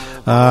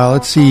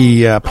 Let's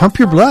see. Pump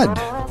Your Blood.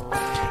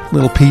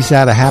 Little piece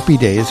out of Happy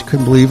Days.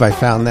 Couldn't believe I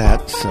found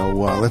that. So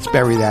let's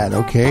bury that.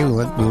 Okay. We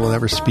will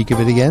never speak of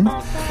it again.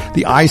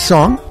 The I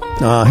Song.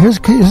 Here's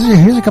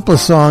a couple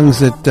of songs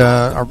that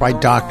are by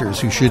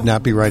doctors who should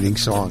not be writing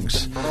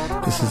songs.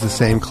 This is the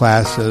same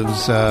class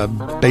as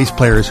bass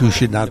players who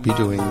should not be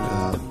doing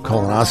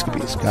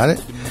colonoscopies. Got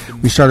it?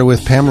 We started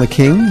with Pamela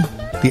King,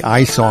 the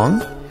I Song.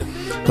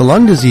 The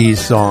Lung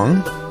Disease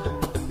Song.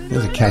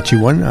 There's a catchy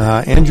one.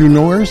 Andrew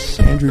Norris,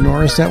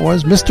 that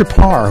was. Mr.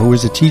 Parr, who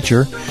is a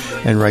teacher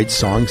and writes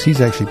songs.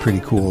 He's actually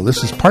pretty cool.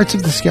 This is Parts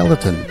of the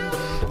Skeleton.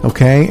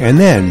 Okay, and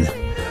then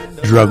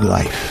Drug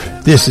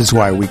Life. This is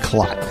why we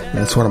clot.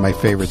 That's one of my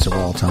favorites of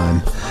all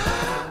time.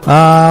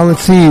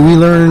 Let's see. We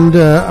learned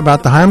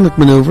about the Heimlich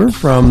maneuver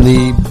from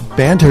the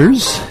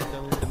Banters.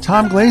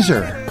 Tom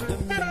Glazer,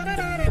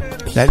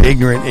 that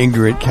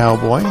ignorant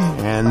cowboy,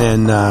 and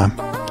then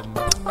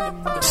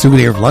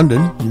Souvenir of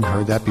London. You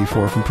heard that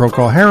before from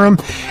Procol Harum,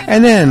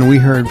 and then we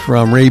heard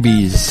from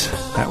Rabies.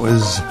 That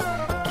was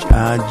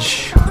I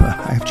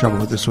have trouble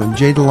with this one.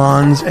 Jay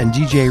DeLons and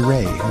DJ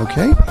Ray.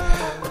 Okay.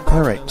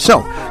 All right.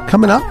 So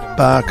coming up,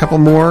 a couple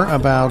more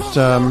about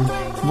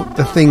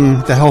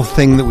the health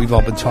thing that we've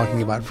all been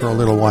talking about for a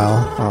little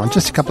while.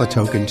 Just a couple of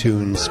token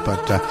tunes,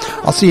 but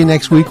I'll see you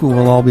next week. We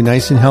will all be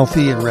nice and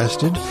healthy and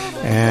rested,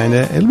 and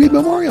it'll be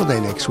Memorial Day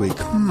next week.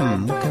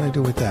 What can I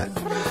do with that?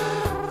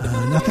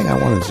 Nothing I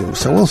want to do,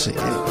 so we'll see.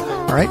 Anyway,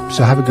 all right,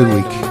 so have a good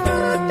week.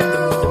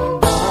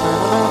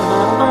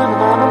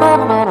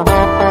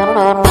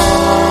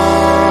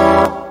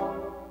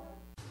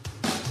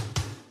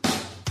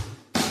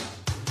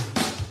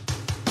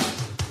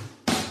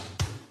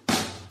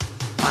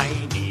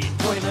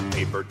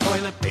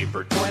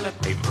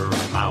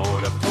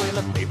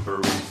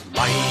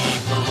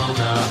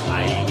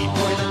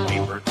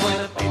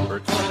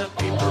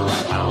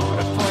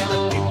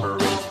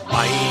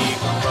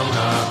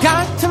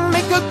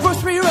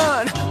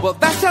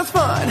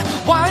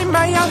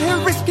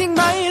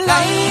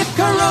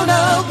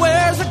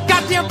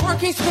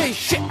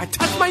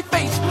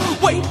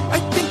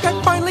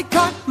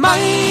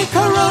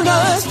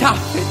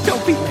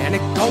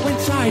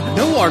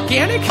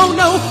 Organic? Oh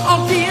no,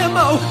 all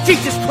GMO.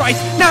 Jesus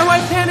Christ, now I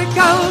panic,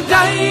 I'll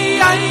die.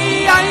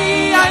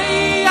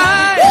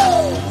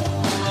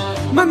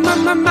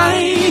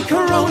 My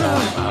Corona.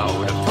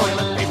 Out of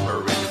toilet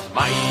paper, it's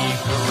my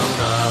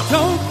Corona.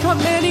 Don't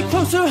come any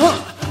closer,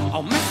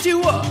 I'll mess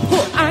you up.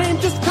 I'm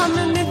just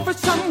coming in for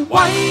some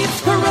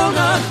wipes,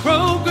 Corona.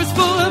 Kroger's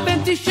full of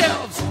empty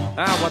shelves.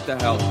 What the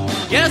hell?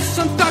 Yes,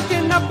 I'm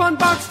stocking up on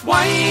boxed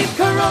white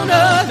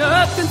Corona.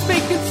 Nothing's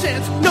making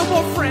sense. No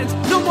more friends.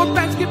 No more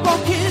basketball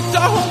kids.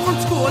 Are home from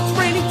school. It's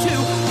raining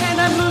too.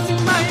 And I'm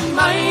losing my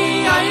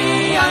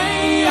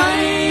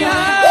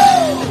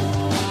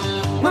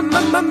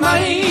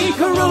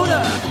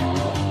Corona.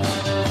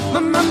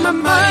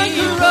 My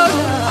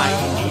Corona. I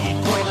need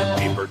toilet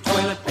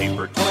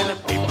paper.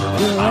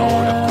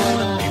 Out of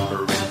toilet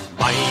paper. It's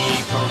my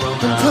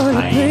Corona.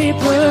 Toilet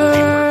paper.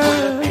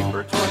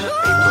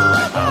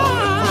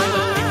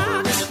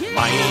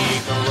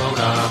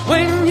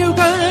 When you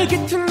gonna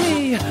get to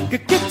me?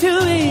 Get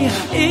to me.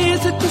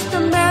 Is it just a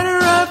matter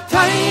of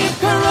time,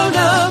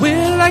 Corona?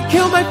 Will I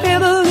kill my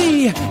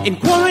family in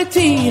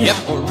quarantine?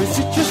 Yep. Or is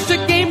it just a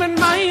game in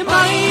my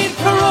mind,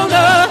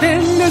 Corona?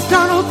 Then there's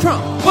Donald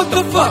Trump. What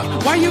the fuck?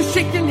 Why you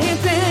shaking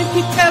hands and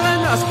keep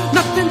telling us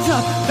nothing's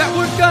up? That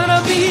we're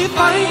gonna be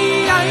fine.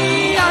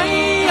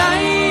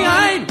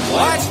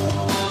 What?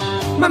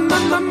 My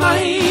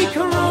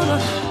Corona.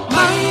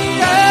 My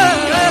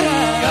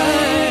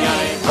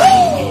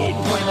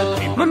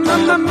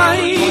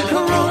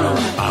Corona.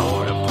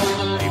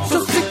 So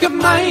sick of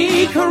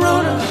my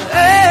Corona.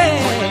 Hey,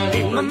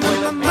 my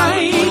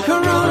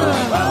Corona.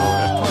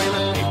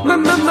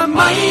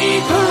 My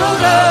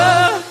Corona.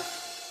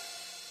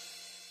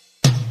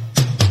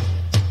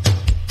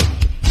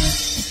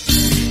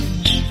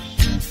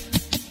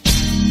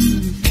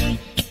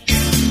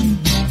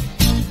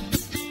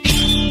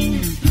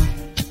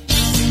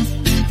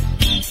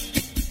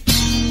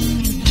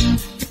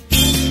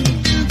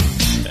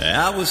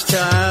 I was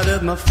tired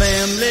of my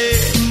family.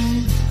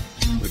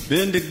 We've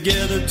been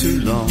together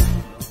too long.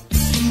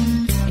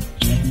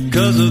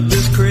 'Cause of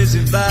this crazy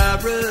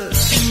virus,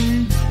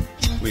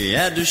 we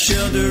had to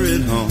shelter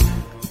at home.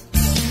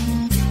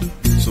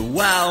 So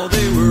while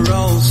they were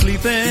all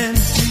sleeping,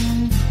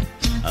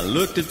 I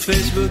looked at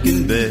Facebook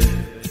in bed.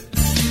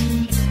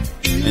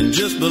 And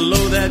just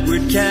below that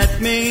word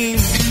cat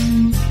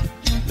meme,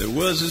 there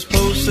was this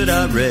post that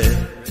I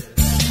read.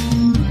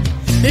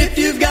 If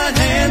you've got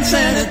hand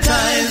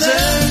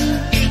sanitizer,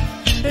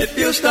 if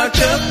you're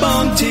stocked up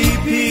on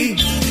TP,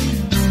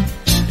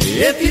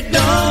 if you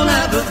don't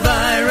have a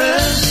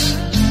virus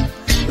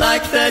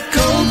like that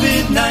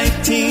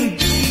COVID-19,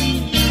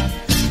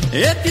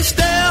 if you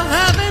still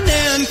have an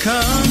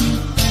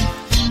income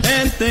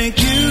and think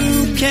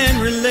you can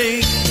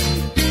relate,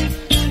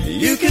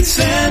 you can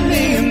send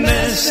me a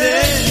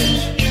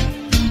message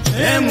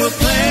and we'll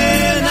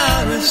plan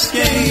our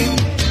escape.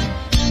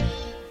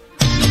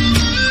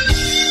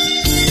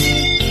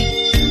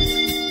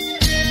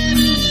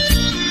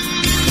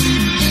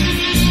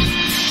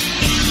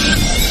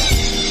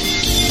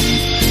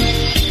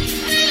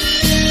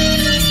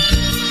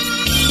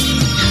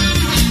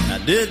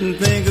 Didn't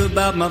think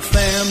about my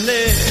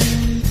family.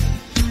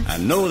 I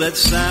know that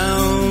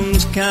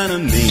sounds kinda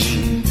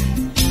mean,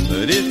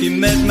 but if you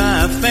met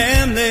my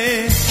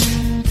family,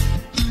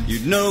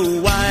 you'd know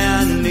why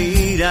I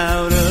need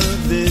out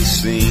of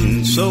this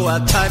scene. So I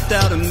typed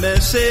out a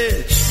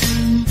message,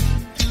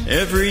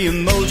 every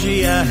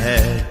emoji I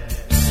had,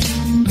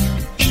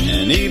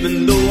 and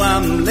even though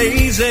I'm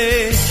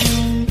lazy,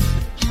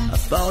 I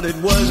thought it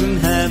wasn't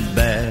half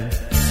bad.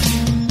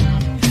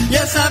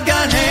 Yes, I've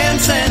got hand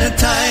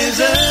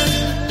sanitizer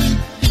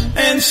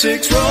and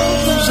 6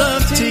 rolls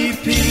of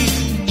TP.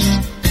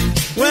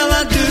 Well,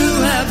 I do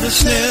have the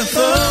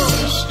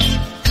sniffles,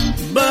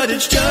 but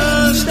it's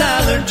just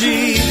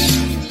allergies.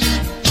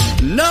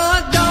 No,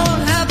 I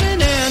don't have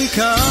an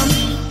income,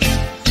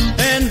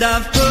 and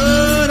I've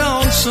put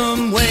on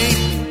some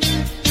weight,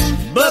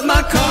 but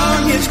my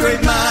car gets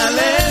great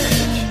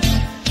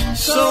mileage,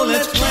 so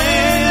let's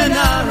plan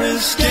our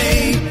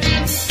escape.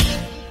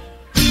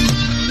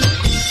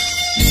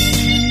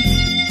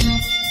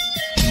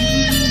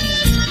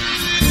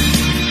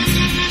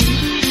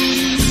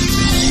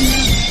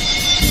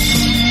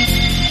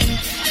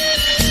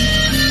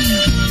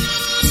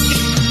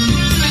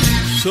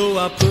 So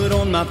I put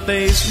on my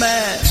face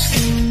mask,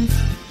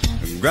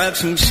 grabbed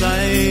some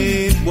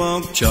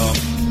sidewalk chalk,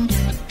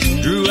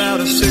 drew out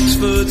a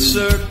 6-foot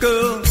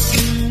circle,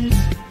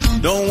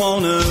 don't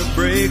wanna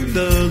break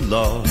the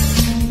law.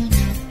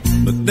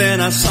 But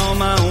then I saw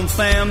my own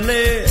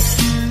family,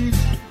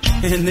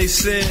 and they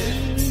said,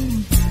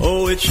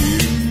 oh, it's you.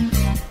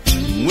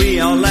 We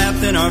all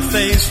laughed in our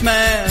face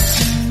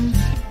masks,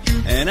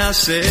 and I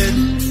said,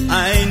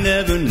 I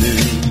never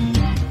knew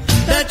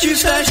that you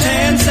stashed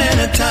hand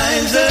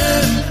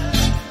sanitizer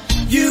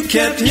you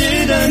kept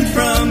hidden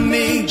from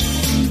me.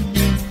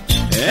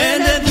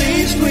 And at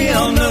least we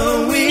all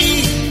know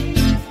we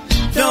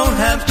don't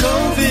have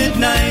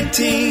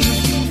COVID-19.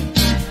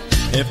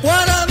 If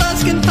one of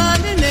us can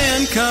find an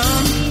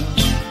income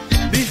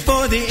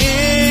before the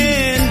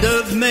end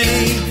of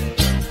May,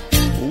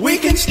 we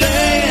can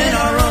stay in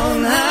our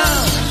own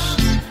house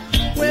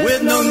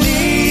with no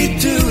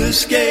need to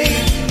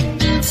escape.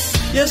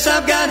 Yes,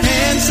 I've got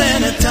hand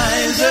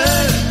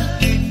sanitizer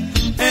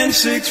and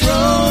 6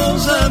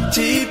 rolls of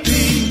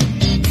TP.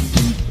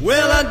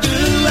 Well, I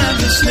do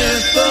have the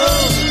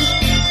sniffles,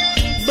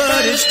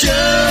 but it's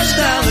just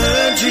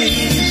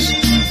allergies.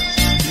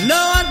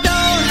 No, I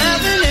don't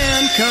have an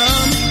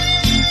income,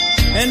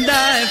 and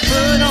I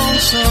put on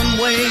some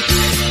weight,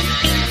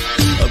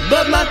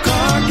 but my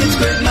car gets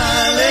great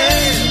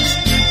mileage,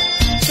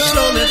 so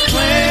let's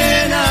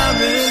plan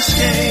our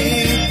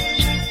escape.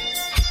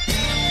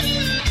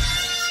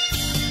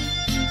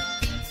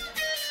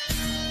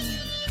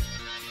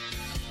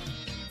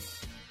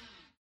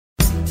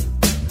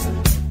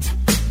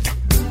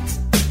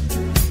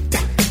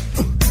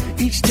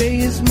 Each day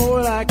is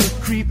more like a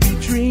creepy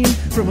dream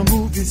from a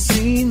movie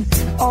scene.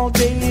 All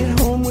day at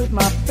home with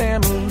my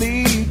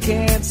family,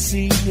 can't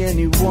see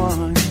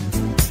anyone.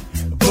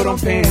 Put on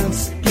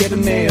pants, get the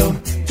mail,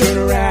 turn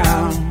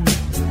around.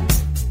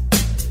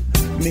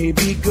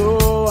 Maybe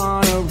go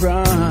on a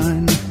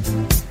run.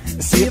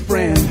 See a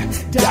friend,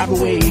 dive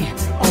away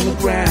on the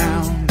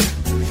ground.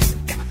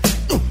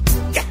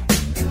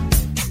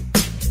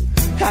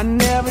 I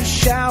never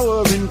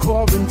shower in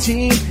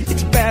quarantine,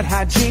 it's bad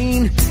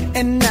hygiene.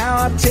 And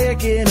now I've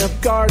taken up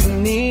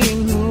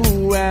gardening.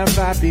 Who have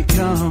I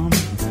become?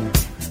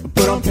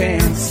 Put on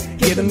pants,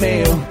 get the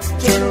mail,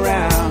 turn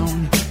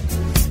around.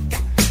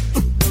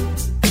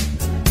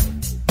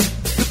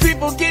 The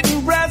people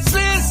getting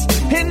restless,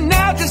 and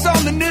now just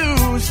on the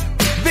news,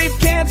 they've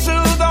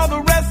canceled all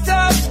the rest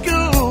of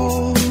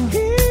school.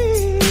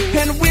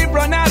 And we've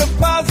run out of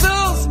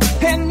puzzles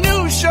and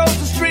new shows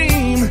to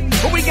stream.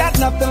 But we got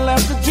nothing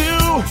left to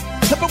do,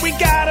 but we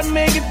gotta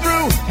make it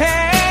through.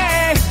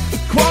 Hey, the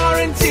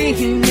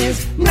quarantine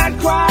is not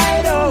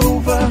quite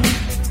over.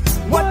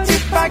 What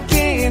if I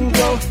can't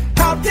go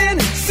out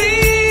and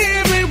see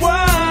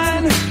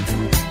everyone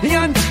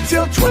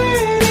until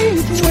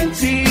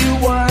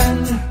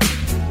 2021?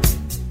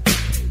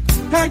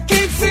 I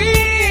can't see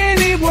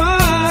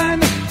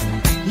anyone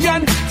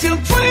until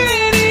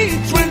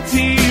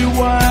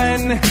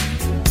 2021.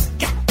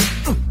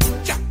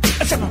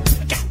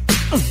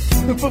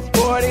 For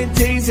 40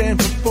 days and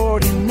for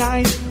 40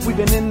 nights, we've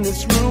been in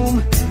this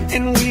room,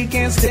 and we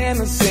can't stand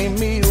the same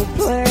meal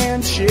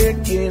plan.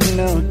 Chicken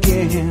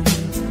again,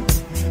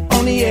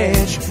 on the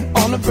edge,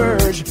 on the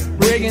verge,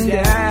 breaking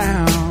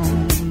down.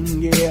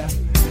 Yeah,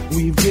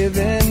 we've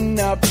given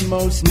up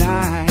most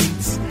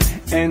nights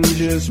and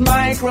just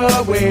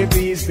microwave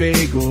these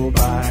bagel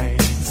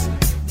bites.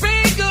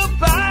 Bagel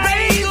bites!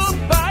 Bagel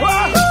bites!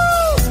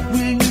 Woo-hoo!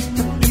 We used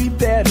to be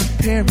better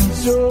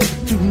parents, oh,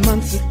 2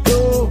 months ago.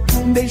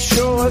 They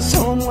show us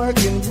homework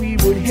and we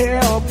would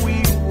help,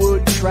 we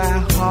would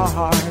try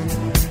hard.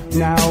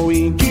 Now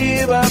we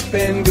give up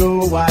and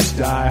go watch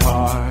Die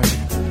Hard.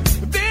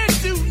 They're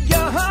too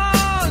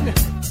young.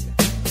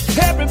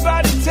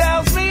 Everybody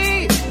tells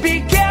me,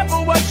 be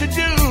careful what you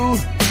do.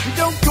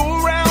 Don't go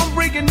around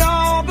breaking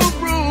all the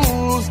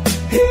rules.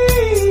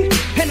 Hey,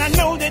 and I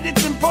know that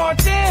it's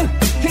important,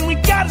 and we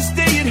gotta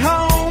stay at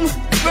home.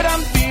 But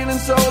I'm feeling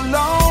so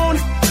alone,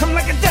 I'm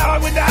like a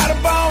dog without a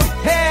bone.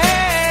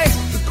 Hey,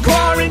 the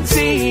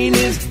quarantine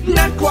is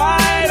not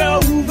quite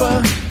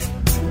over.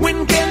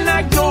 When can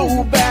I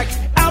go back